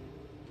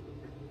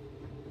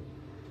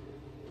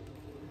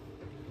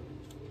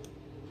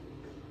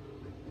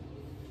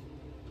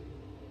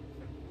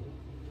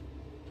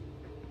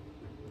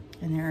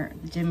 And they're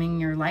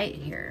dimming your light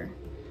here.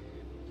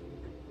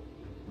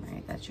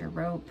 Right, that's your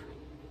rope.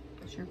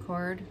 That's your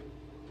cord.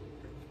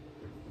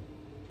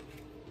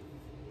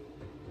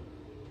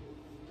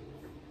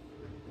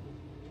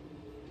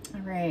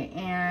 All right,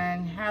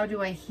 and how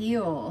do I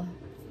heal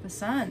the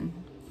sun?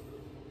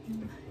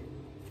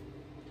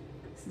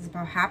 This is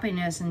about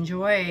happiness and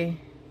joy.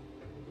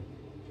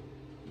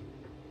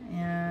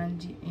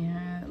 And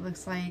yeah, it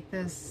looks like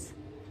this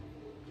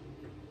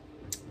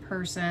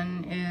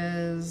person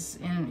is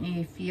in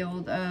a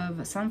field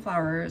of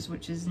sunflowers,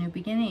 which is new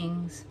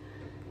beginnings.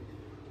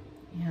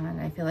 And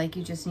I feel like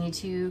you just need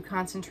to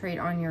concentrate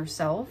on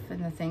yourself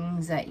and the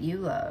things that you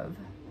love.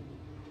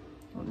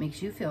 What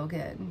makes you feel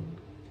good.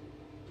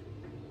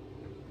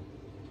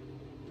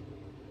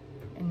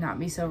 And not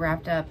be so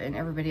wrapped up in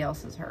everybody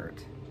else's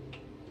hurt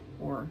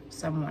or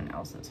someone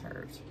else's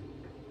hurt.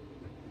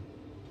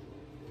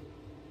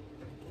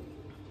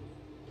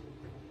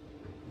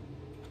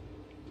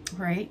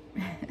 Right?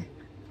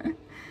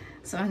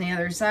 So on the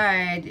other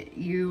side,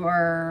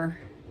 you're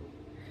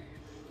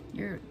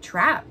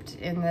trapped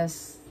in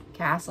this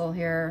castle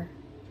here,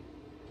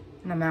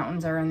 and the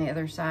mountains are on the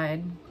other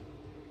side.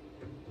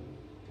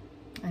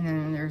 And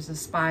then there's a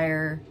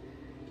spire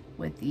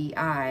with the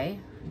eye.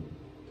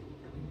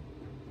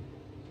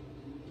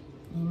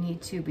 You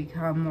need to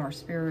become more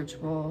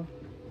spiritual.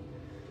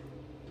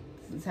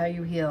 This is how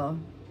you heal.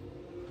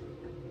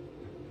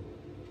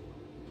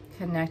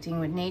 Connecting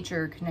with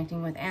nature,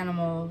 connecting with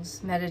animals,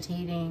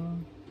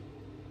 meditating.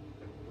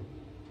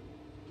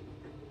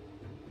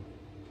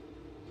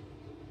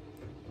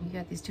 You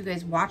got these two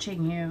guys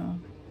watching you.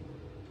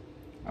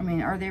 I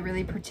mean, are they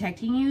really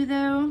protecting you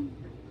though?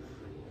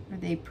 Are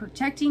they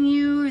protecting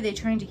you? Are they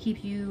trying to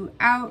keep you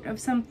out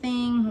of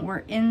something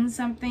or in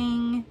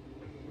something?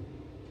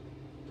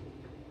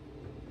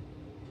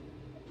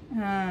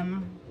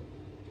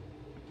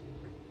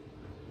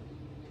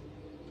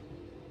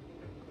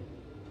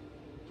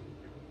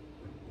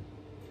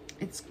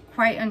 It's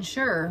quite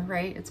unsure,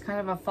 right? It's kind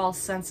of a false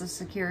sense of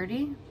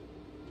security.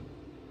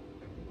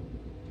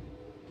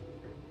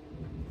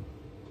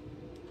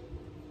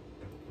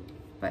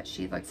 But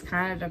she looks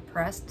kind of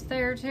depressed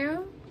there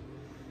too.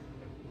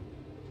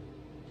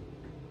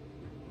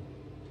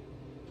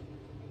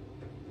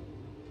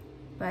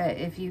 But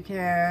if you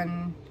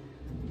can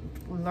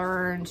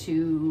learn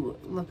to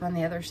look on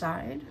the other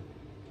side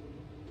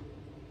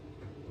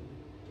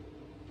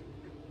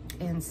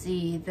and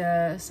see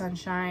the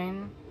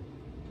sunshine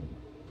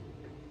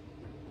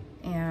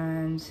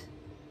and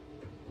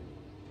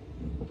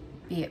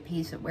be at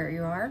peace at where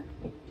you are.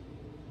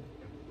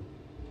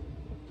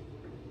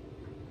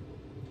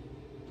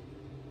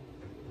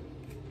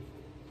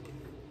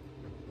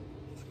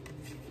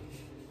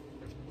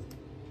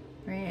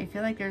 Right? I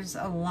feel like there's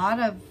a lot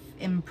of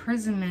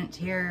imprisonment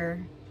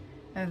here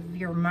of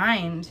your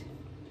mind.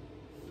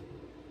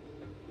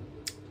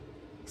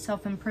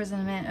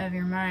 Self-imprisonment of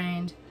your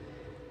mind.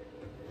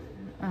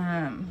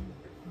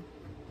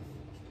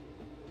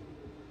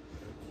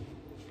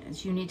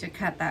 As you need to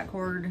cut that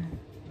cord.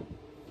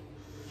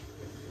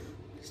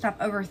 Stop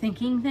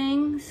overthinking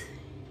things.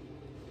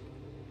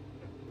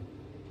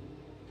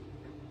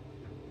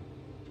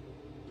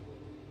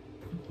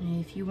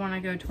 If you want to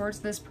go towards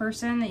this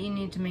person, that you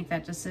need to make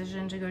that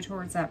decision to go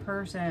towards that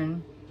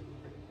person.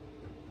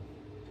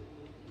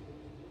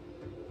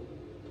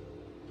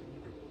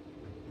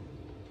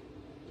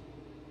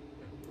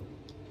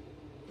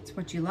 It's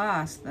what you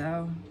lost,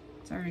 though.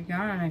 It's already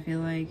gone, I feel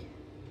like.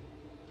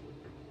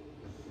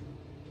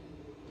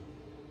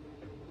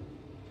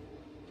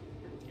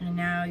 And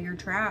now you're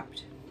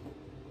trapped.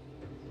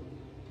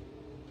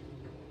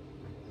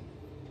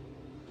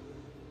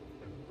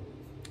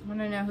 I want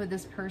to know who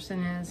this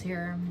person is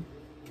here.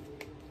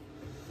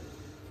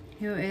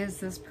 Who is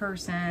this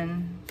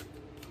person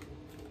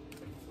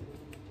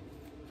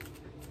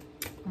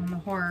on the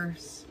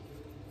horse?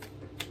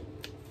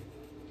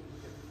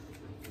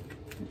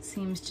 It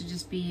seems to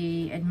just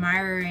be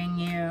admiring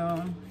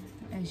you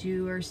as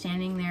you are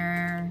standing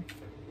there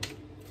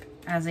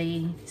as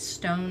a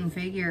stone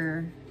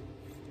figure.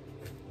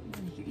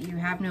 You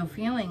have no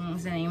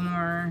feelings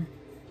anymore.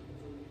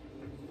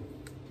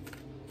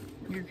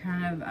 You're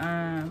kind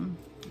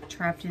of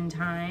trapped in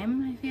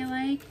time, I feel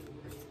like.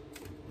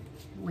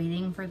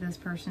 Waiting for this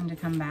person to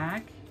come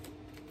back.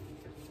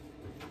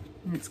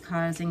 And it's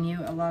causing you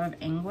a lot of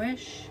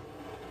anguish.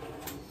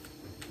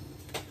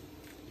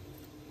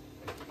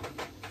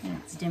 And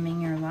it's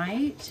dimming your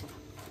light.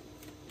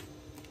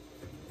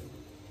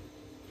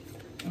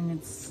 And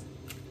it's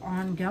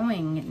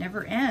ongoing. It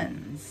never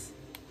ends.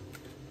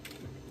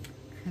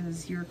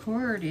 Because your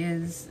cord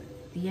is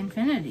the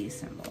infinity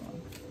symbol.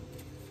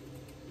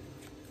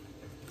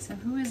 So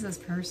who is this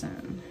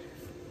person?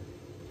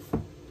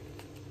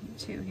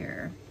 Two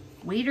here.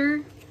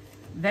 Waiter,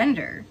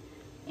 vendor.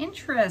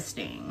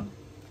 Interesting.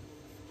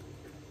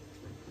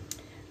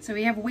 So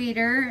we have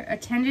waiter,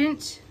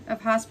 attendant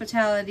of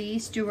hospitality,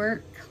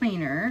 steward,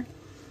 cleaner,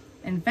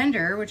 and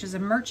vendor, which is a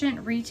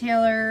merchant,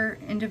 retailer,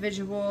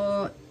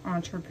 individual,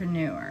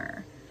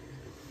 entrepreneur.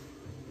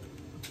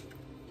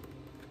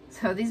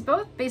 So these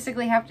both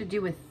basically have to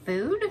do with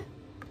food,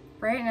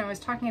 right? And I was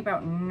talking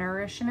about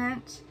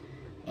nourishment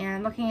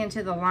and looking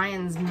into the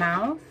lion's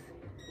mouth.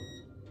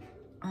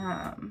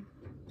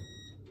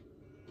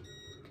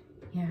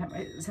 Yeah,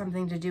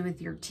 something to do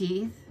with your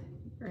teeth,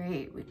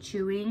 right? With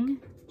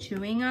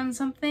chewing on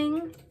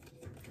something.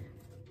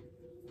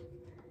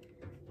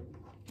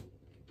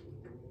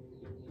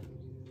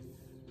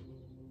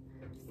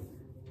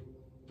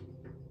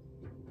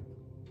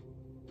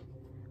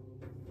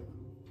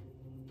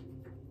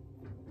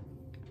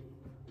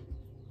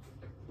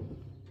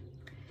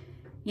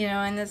 You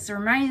know, and this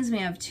reminds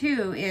me of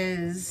too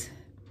is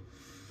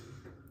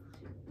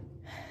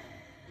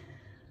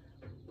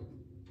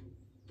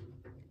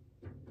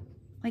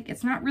like,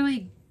 it's not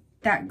really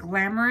that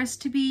glamorous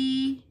to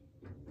be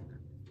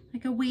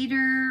like a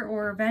waiter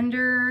or a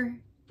vendor,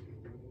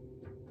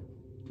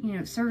 you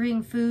know,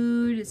 serving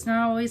food. It's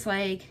not always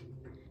like,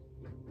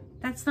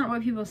 that's not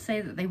what people say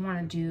that they want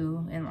to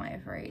do in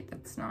life, right?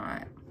 That's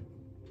not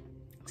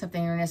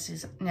something you're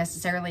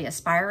necessarily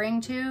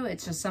aspiring to.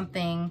 It's just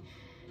something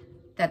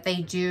that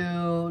they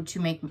do to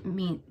make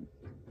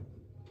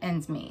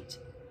ends meet,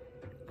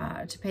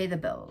 to pay the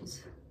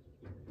bills.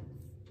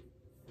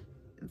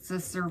 It's a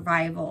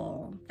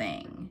survival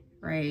thing,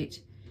 right?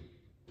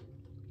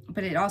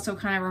 But it also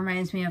kind of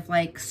reminds me of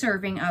like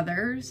serving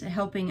others,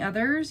 helping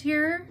others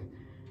here.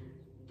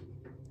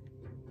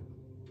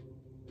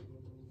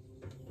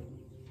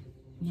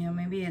 You know,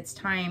 maybe it's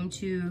time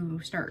to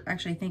start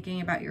actually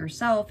thinking about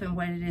yourself and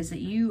what it is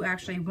that you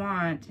actually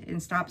want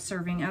and stop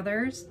serving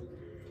others.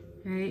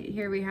 Right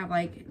here we have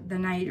like the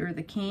knight or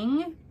the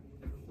king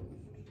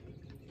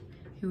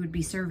who would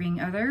be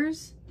serving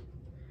others.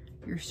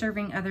 You're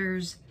serving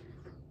others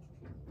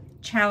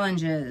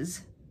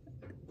challenges,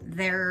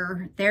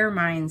 their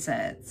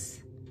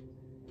mindsets.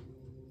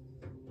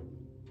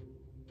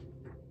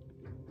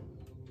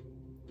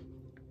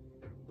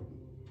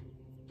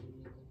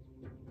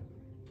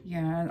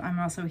 Yeah, I'm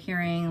also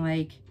hearing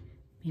like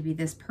maybe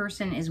this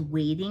person is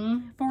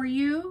waiting for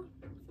you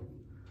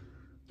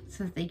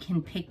so that they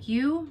can pick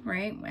you,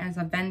 right? As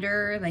a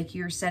vendor, like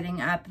you're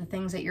setting up the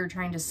things that you're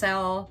trying to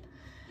sell.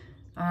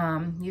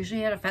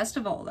 Usually at a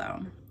festival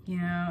though, you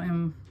know,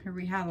 and here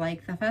we have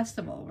like the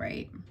festival,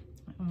 right?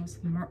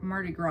 almost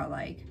Mardi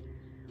Gras-like.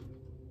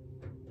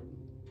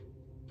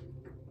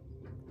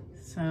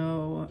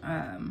 So,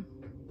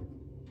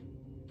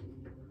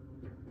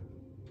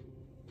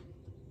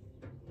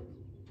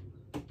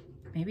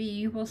 maybe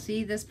you will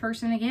see this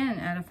person again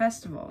at a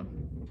festival.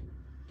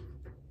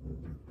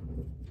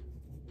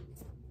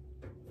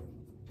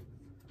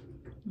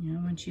 You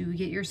know, once you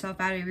get yourself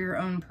out of your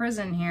own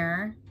prison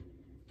here,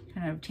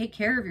 kind of take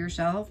care of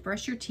yourself,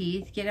 brush your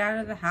teeth, get out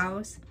of the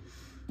house,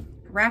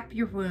 wrap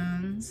your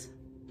wounds,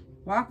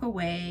 walk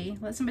away,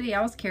 let somebody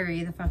else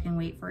carry the fucking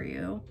weight for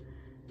you.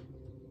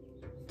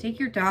 Take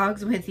your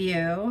dogs with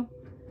you,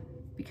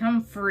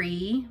 become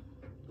free.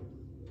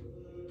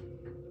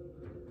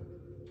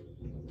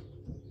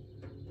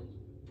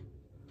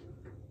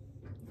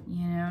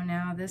 You know,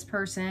 now this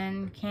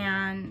person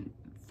can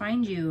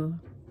find you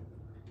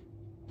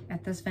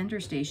at this vendor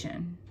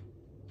station.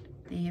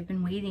 They have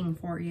been waiting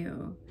for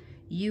you.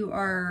 You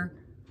are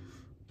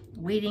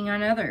waiting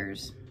on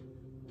others.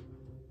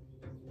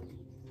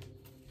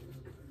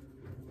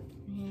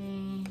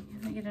 Okay,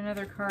 let me get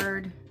another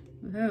card.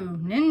 Ooh,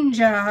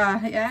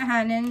 ninja.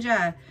 Yeah,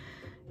 ninja.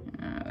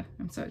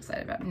 I'm so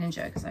excited about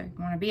ninja because I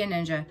want to be a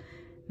ninja.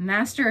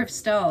 Master of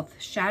Stealth,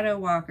 Shadow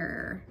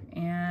Walker,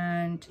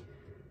 and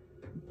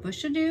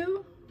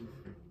Bushadoo?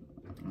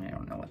 I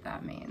don't know what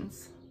that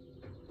means.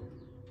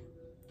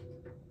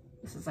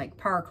 This is like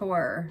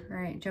parkour,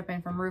 right?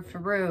 Jumping from roof to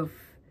roof.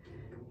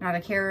 Not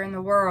a care in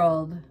the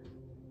world.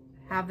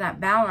 Have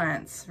that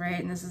balance, right?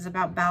 And this is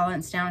about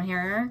balance down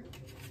here.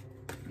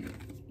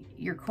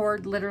 Your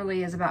cord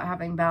literally is about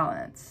having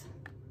balance.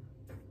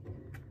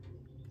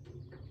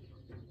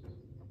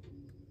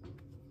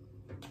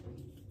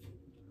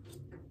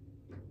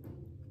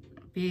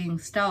 Being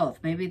stealth.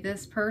 Maybe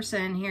this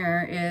person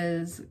here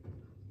is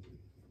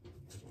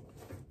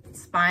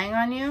spying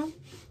on you,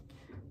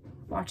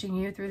 watching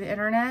you through the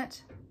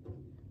internet,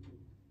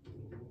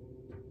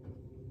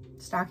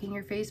 stalking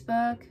your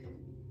Facebook.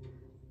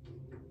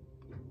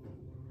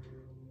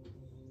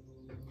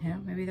 Yeah,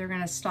 maybe they're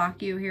gonna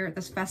stalk you here at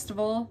this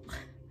festival.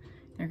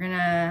 They're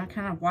gonna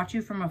kind of watch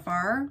you from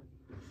afar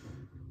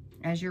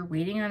as you're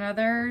waiting on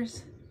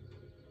others.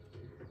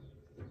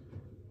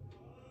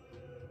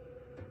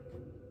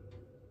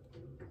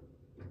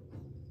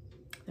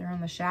 They're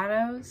in the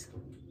shadows.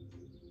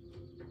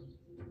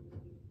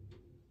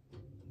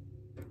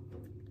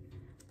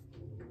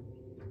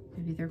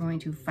 Maybe they're going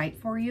to fight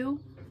for you,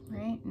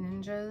 right?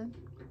 Ninja.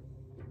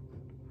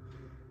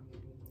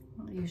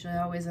 Usually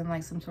always in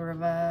like some sort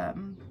of a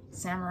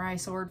samurai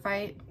sword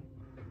fight.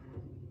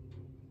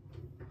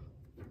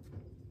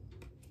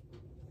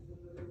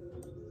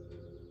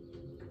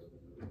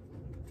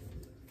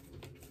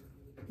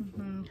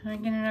 Can I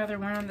get another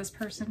one on this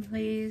person,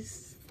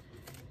 please?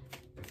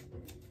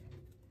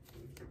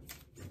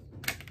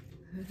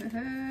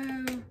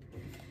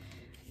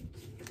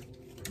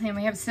 And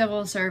we have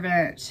civil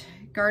servant,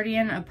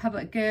 guardian of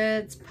public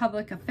goods,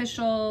 public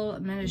official,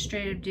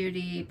 administrative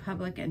duty,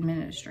 public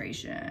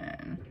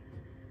administration.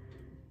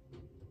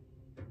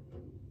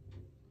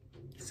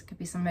 This could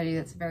be somebody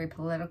that's very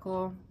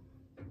political.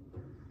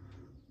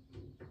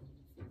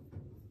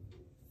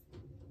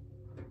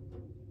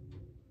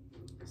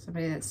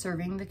 Somebody that's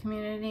serving the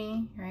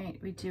community, right?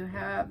 We do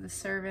have the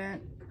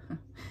servant.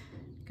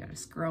 Got a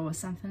squirrel with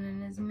something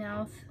in his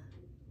mouth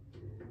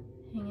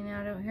hanging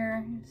out out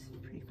here. It's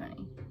pretty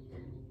funny.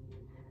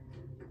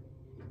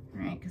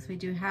 All right, because we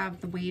do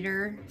have the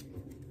waiter.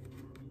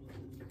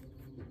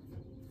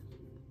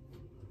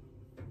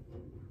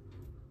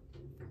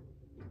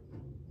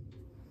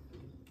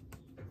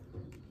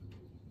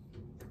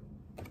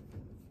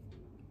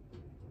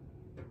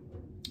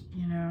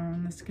 You know,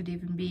 and this could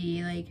even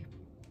be like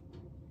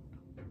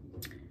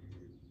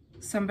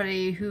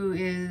somebody who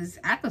is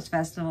at this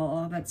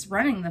festival, that's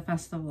running the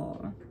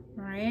festival,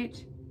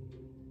 right?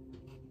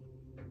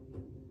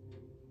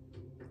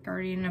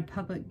 Guardian of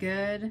public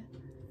good.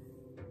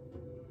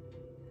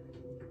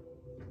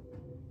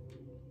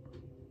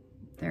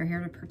 They're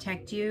here to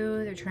protect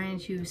you. They're trying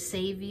to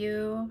save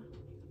you.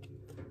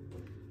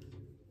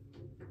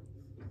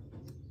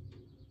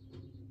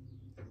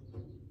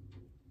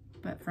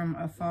 But from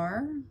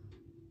afar,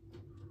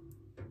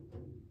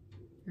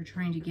 they're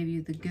trying to give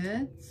you the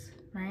goods,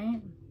 right?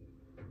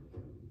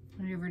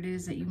 Whatever it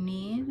is that you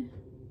need.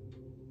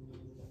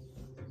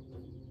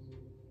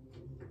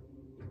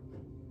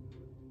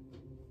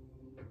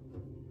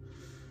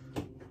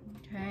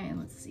 Okay,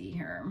 let's see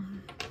here.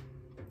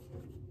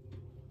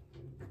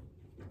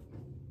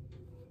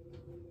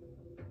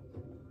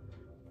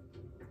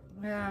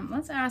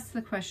 Let's ask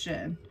the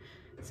question.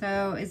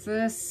 So is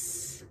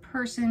this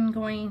person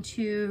going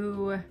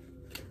to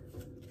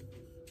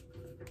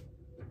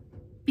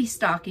be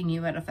stalking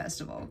you at a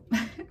festival?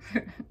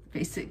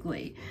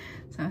 Basically.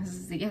 So this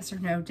is the yes or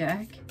no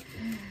deck.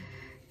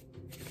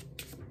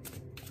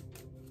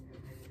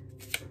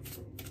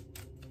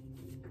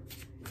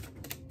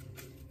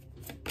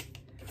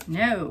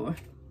 No.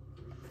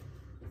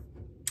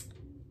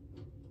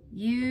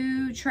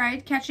 You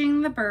tried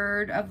catching the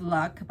bird of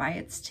luck by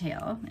its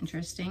tail.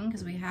 Interesting,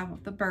 because we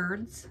have the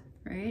birds,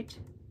 right?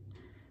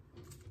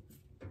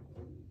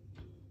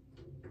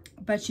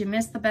 But you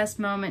missed the best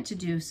moment to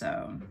do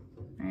so,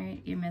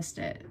 right? You missed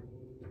it.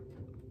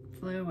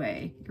 Flew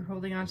away. You're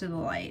holding on to the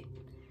light.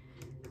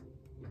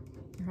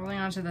 You're holding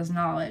on to this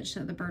knowledge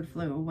that the bird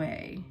flew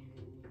away.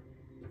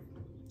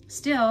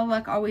 Still,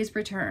 luck always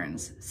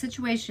returns.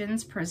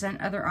 Situations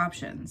present other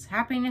options.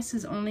 Happiness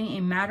is only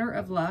a matter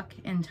of luck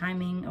and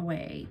timing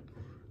away.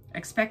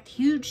 Expect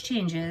huge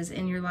changes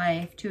in your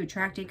life to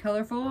attract a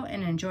colorful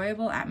and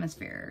enjoyable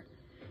atmosphere.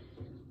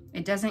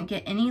 It doesn't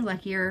get any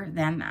luckier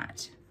than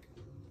that.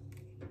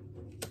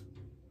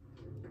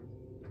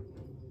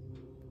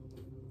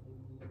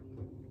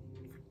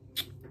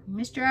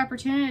 Missed your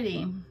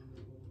opportunity.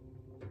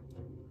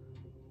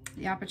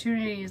 The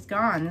opportunity is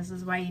gone. This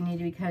is why you need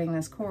to be cutting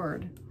this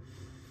cord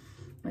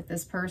with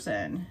this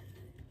person.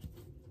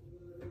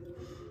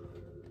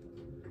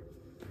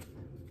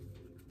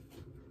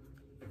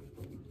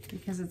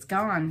 Because it's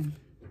gone.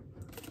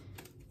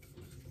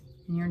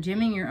 And you're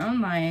dimming your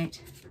own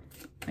light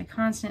by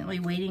constantly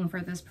waiting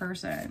for this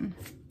person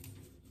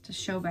to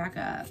show back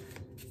up.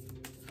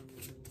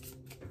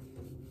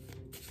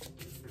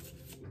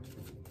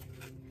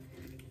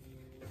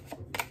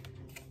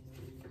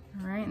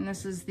 All right, and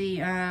this is the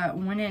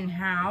when and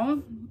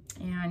how,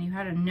 and you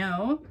had a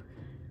no.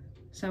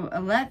 So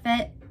let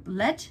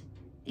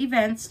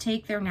events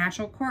take their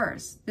natural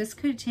course. This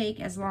could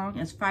take as long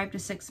as 5 to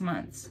 6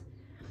 months,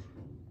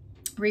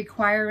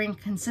 requiring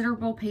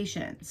considerable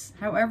patience.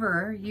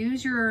 However,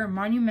 use your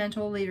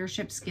monumental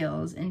leadership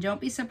skills and don't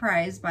be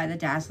surprised by the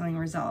dazzling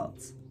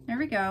results. There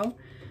we go.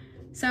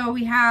 So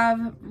we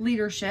have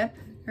leadership,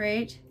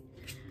 right?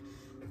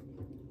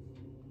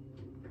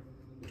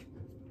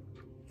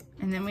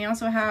 And then we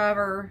also have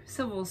our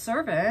civil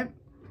servant,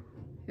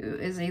 who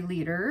is a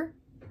leader.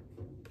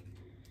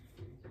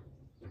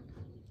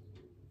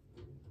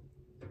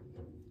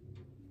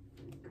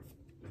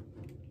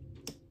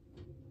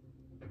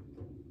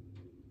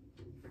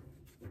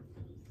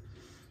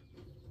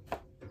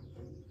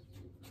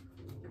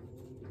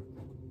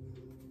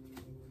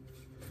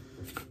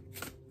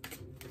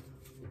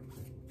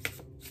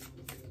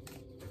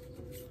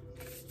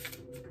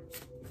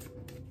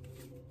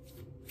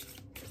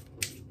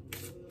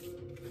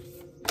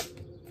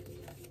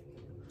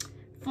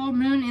 Full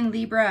moon in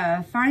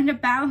Libra. Find a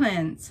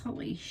balance.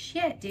 Holy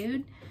shit,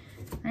 dude.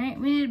 All right,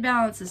 we need to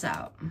balance this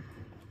out.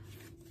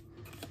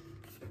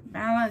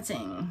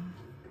 Balancing.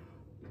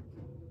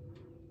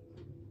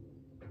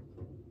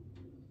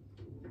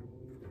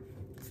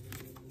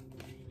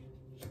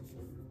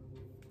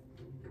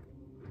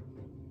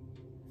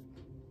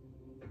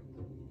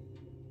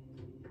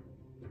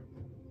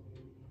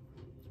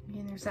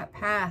 And there's that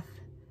path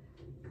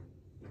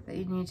that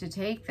you need to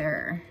take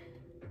there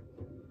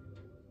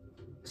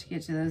to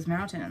get to those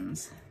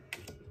mountains.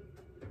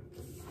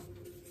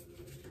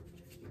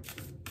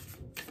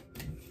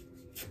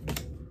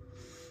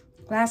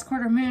 Last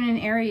quarter moon in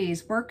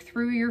Aries. Work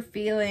through your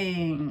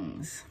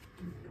feelings.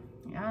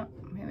 Yep,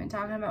 we've been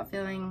talking about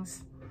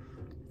feelings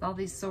with all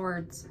these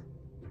swords.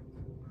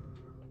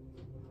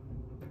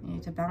 You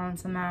need to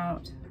balance them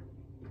out.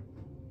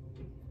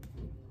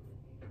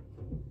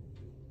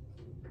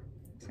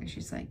 So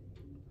she's like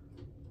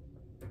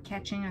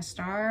catching a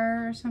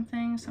star or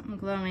something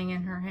glowing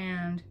in her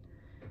hand.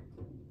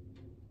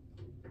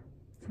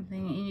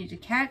 Something that you need to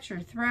catch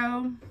or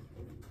throw.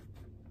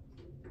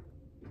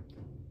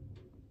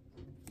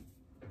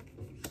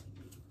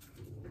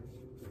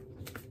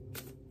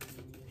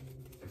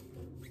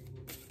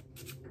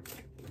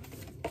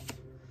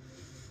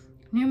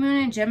 New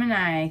moon in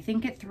Gemini.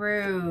 Think it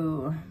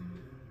through.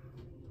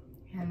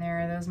 And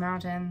there are those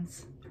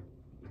mountains.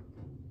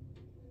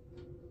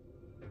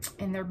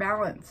 And they're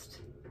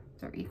balanced.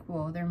 They're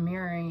equal. They're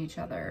mirroring each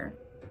other.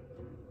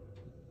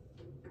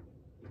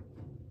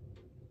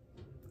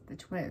 The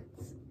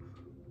twins.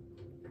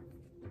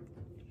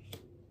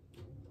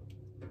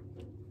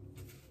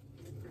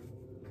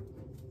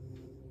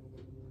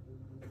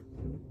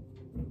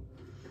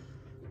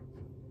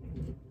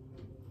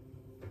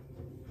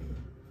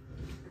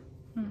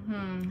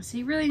 So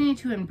you really need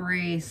to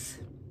embrace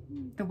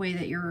the way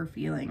that you're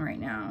feeling right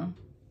now.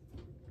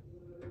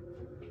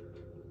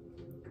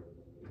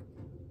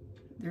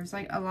 There's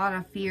like a lot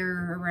of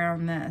fear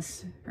around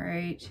this,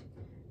 right?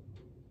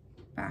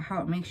 About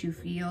how it makes you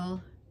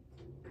feel,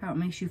 how it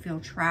makes you feel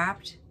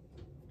trapped.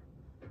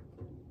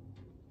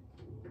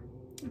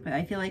 But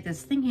I feel like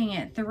this thinking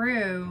it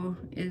through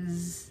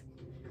is,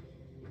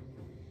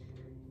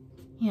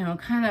 you know,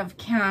 kind of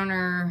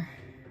counter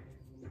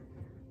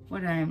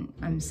what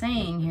I'm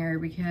saying here,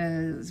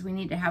 because we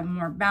need to have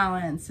more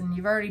balance, and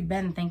you've already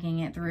been thinking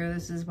it through.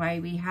 This is why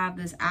we have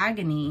this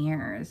agony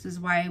here. This is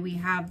why we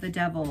have the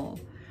devil.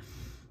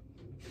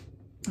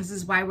 This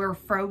is why we're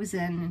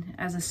frozen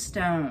as a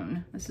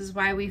stone. This is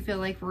why we feel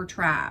like we're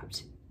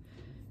trapped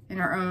in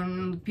our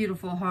own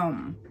beautiful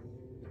home.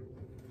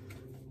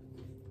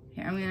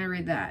 Okay, I'm gonna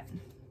read that.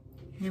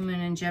 New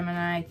moon in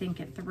Gemini, think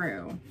it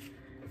through.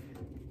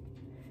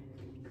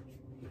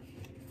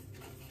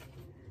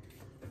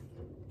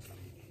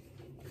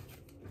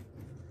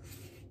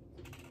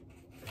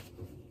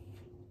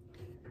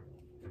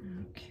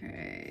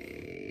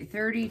 Okay,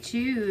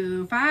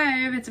 32,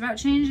 5, it's about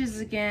changes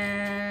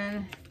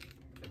again.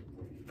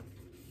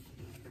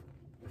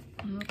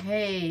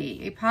 Okay,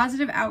 a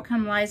positive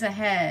outcome lies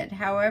ahead.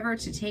 However,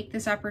 to take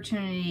this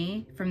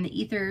opportunity from the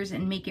ethers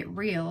and make it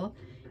real,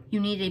 you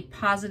need a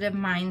positive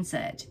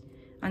mindset.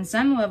 On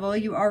some level,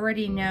 you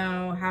already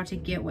know how to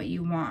get what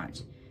you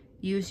want.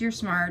 Use your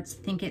smarts,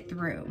 think it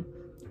through.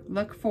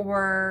 Look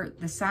for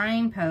the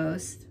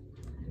signpost.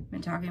 I've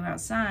been talking about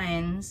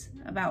signs,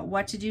 about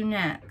what to do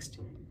next.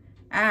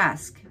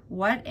 Ask,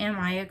 what am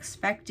I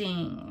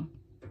expecting?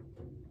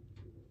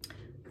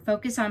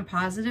 Focus on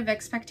positive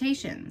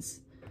expectations.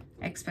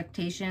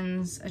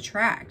 Expectations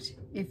attract.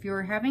 If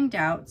you're having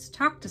doubts,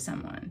 talk to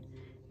someone.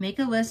 Make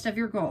a list of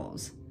your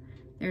goals.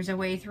 There's a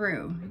way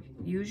through.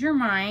 Use your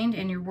mind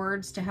and your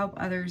words to help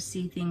others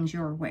see things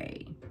your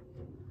way.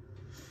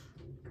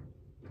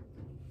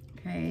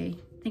 Okay,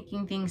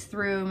 thinking things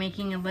through,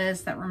 making a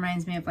list, that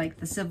reminds me of like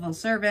the civil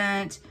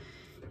servant.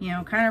 You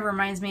know, kind of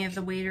reminds me of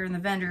the waiter and the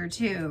vendor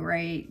too,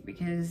 right?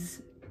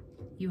 Because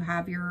you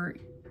have your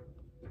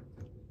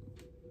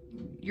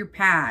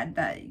pad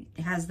that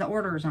has the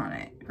orders on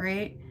it,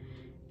 right?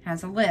 It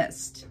has a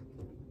list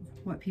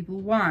of what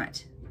people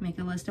want. Make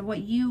a list of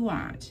what you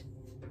want.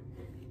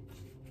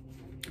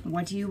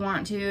 What do you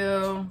want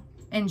to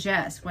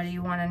ingest? What do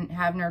you want to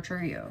have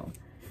nurture you?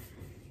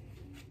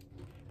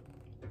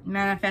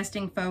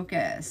 Manifesting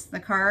focus. The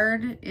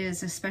card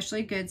is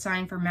especially good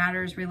sign for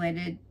matters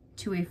related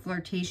to a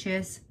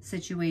flirtatious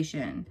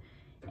situation.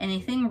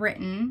 Anything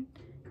written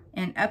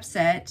and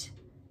upset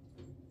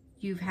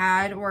you've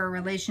had, or a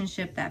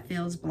relationship that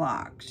feels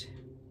blocked.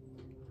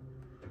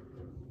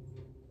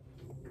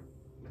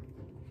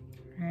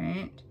 All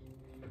right.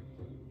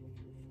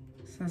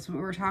 So that's what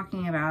we're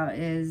talking about,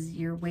 is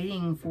you're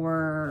waiting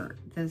for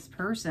this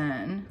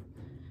person.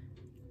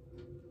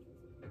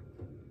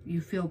 You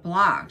feel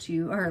blocked.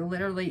 You are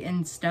literally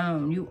in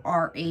stone. You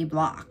are a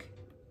block.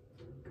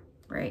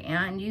 Right?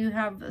 And you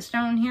have a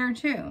stone here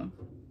too.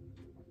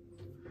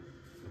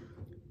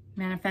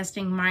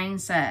 Manifesting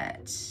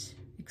mindset.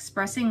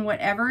 Expressing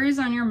whatever is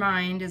on your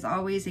mind is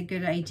always a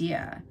good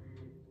idea.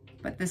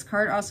 But this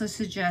card also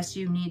suggests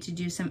you need to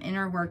do some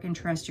inner work and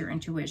trust your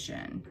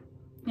intuition.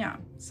 Yeah,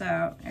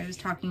 so I was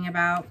talking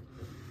about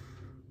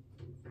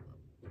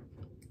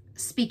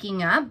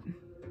speaking up,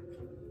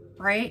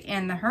 right?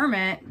 And the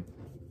Hermit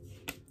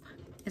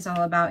is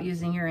all about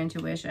using your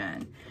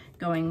intuition,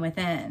 going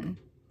within.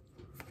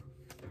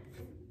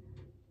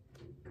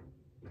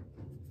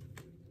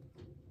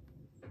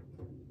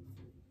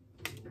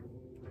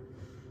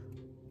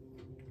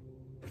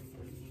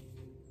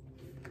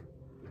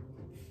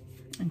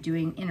 And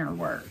doing inner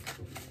work,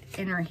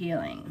 inner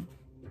healing.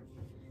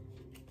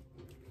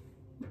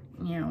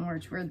 You know,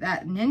 where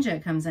that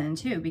ninja comes in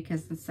too,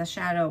 because it's the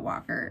shadow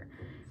walker.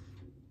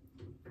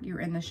 You're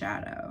in the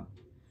shadow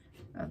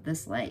of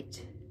this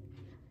light.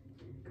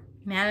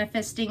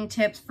 Manifesting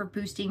tips for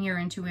boosting your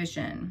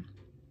intuition.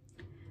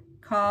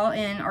 Call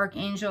in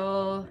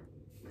Archangel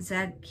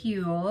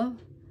Zadkiel,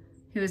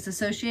 who is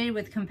associated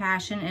with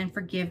compassion and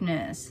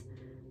forgiveness.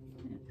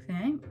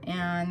 Okay,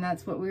 and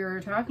that's what we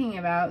were talking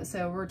about.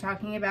 So we're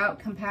talking about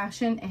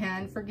compassion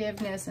and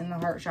forgiveness in the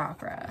heart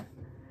chakra.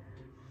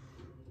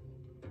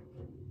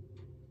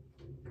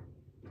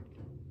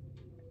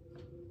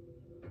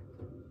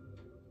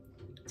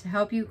 To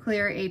help you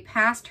clear a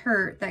past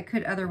hurt that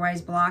could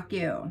otherwise block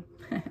you.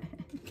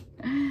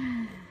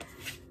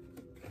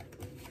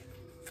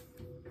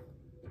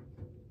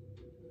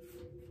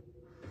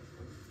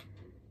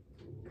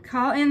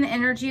 Call in the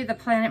energy of the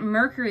planet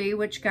Mercury,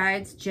 which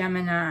guides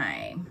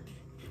Gemini.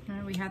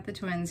 We have the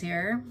twins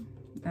here.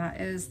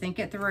 That is think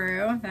it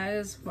through. That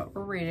is what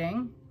we're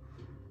reading.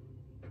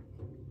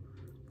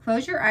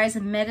 Close your eyes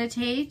and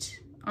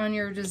meditate on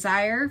your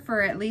desire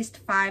for at least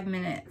 5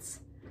 minutes.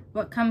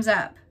 What comes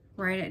up?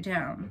 Write it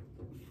down.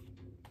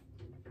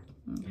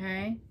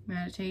 Okay,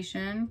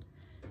 meditation.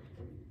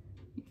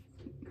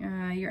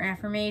 Your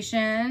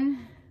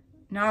affirmation.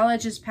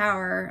 Knowledge is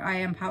power. I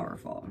am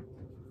powerful.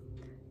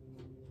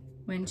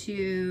 When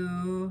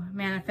to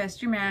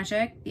manifest your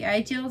magic. The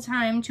ideal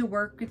time to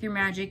work with your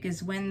magic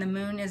is when the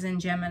moon is in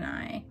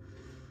Gemini,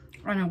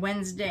 on a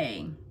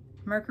Wednesday,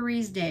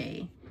 Mercury's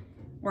day,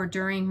 or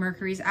during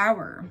Mercury's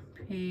hour.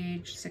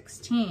 Page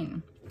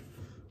 16.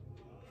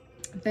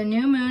 The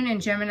new moon in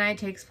Gemini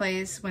takes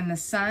place when the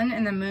sun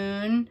and the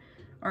moon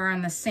are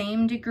on the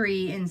same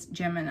degree in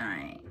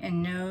Gemini,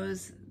 and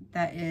knows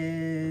that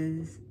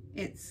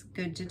it's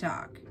good to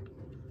talk.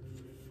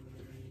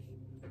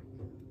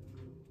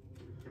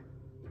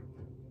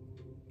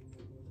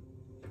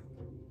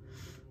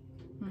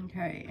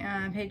 Okay,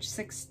 page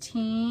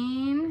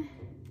 16.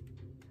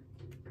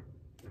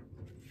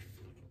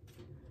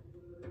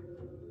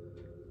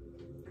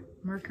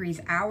 Mercury's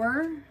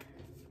hour.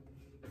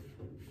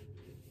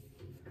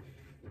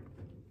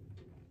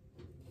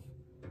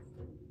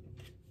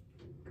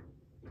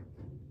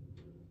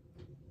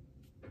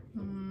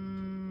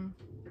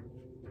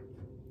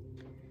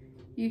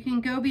 You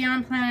can go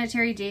beyond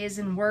planetary days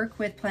and work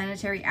with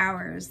planetary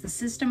hours, the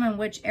system in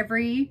which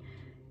every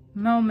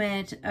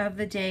moment of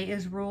the day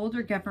is ruled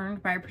or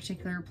governed by a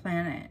particular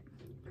planet.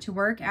 To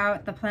work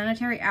out the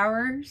planetary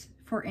hours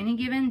for any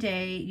given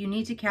day, you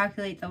need to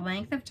calculate the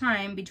length of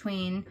time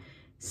between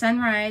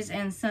sunrise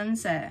and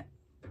sunset.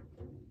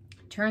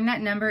 Turn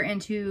that number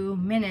into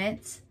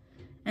minutes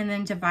and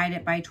then divide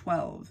it by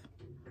 12.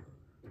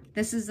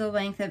 This is the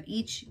length of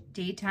each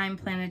daytime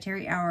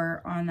planetary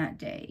hour on that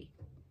day.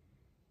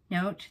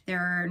 Note,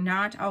 there are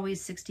not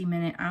always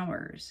 60-minute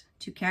hours.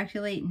 To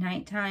calculate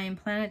nighttime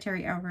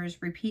planetary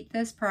hours, repeat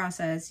this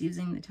process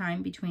using the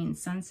time between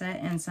sunset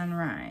and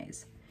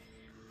sunrise.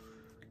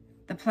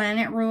 The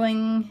planet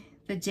ruling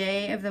the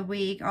day of the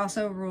week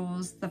also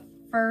rules the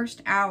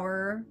first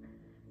hour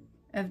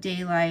of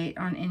daylight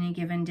on any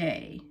given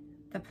day.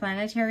 The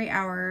planetary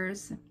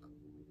hours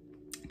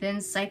then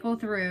cycle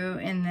through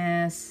in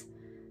this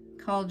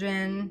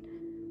cauldron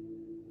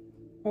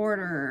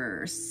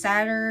order: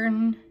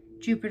 Saturn,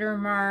 Jupiter,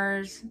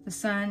 Mars, the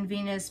Sun,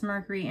 Venus,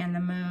 Mercury, and the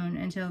Moon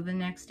until the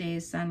next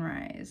day's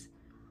sunrise.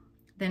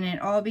 Then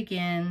it all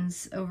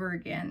begins over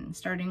again,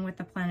 starting with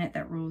the planet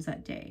that rules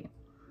that day.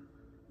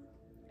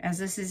 As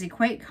this is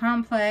quite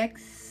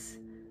complex,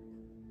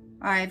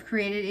 I've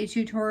created a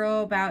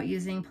tutorial about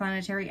using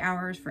planetary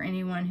hours for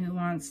anyone who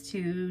wants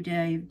to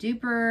dive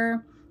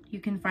deeper.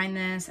 You can find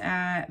this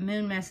at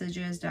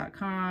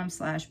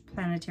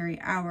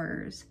moonmessages.com/planetary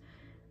hours.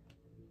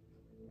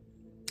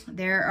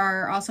 There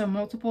are also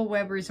multiple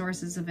web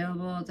resources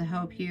available to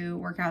help you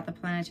work out the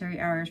planetary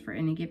hours for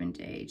any given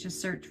day. Just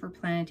search for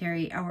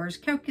planetary hours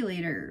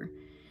calculator.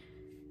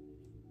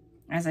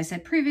 As I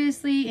said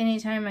previously,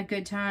 anytime a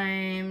good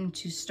time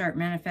to start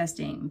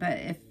manifesting. But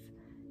if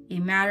a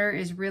matter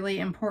is really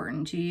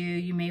important to you,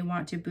 you may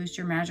want to boost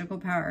your magical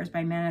powers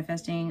by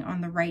manifesting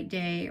on the right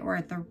day or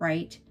at the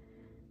right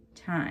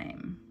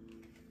time.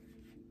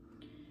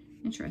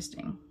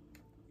 Interesting.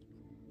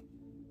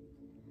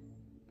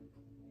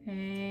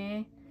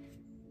 Okay.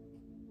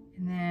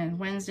 And then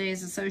Wednesday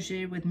is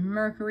associated with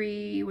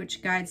Mercury,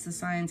 which guides the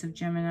signs of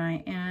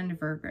Gemini and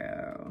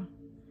Virgo.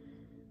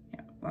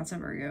 Yeah, lots of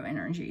Virgo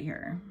energy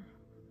here.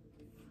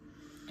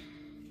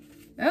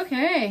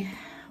 Okay,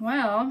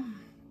 well,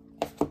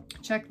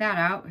 check that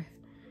out.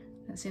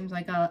 That seems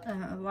like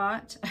a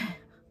lot.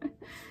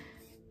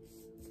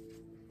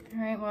 All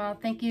right, well,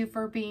 thank you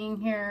for being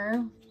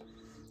here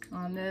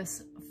on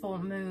this full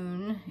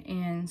moon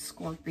in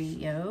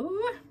Scorpio.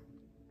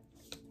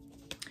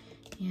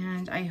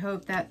 And I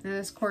hope that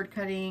this cord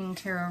cutting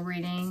tarot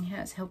reading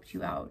has helped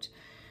you out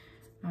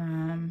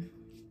and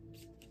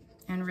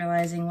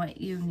realizing what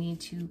you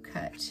need to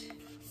cut.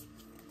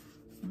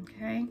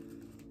 Okay.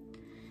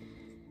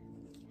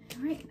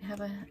 All right.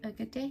 Have a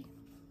good day.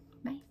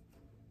 Bye.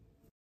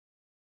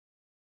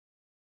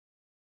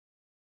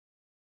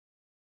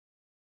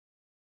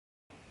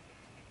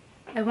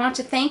 I want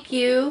to thank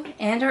you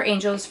and our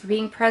angels for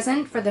being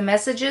present for the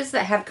messages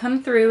that have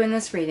come through in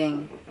this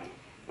reading.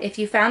 If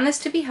you found this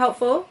to be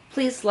helpful,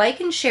 please like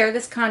and share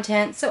this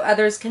content so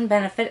others can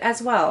benefit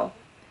as well.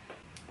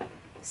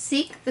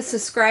 Seek the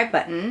subscribe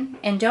button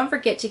and don't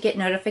forget to get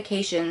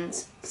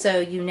notifications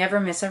so you never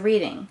miss a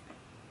reading.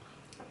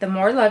 The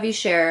more love you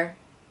share,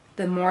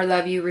 the more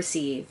love you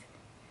receive.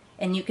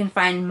 And you can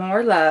find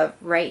more love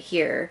right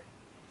here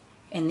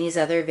in these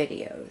other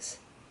videos.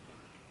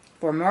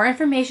 For more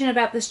information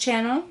about this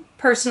channel,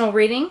 personal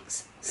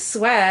readings,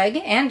 swag,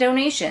 and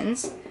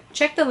donations,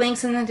 check the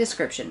links in the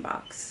description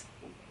box.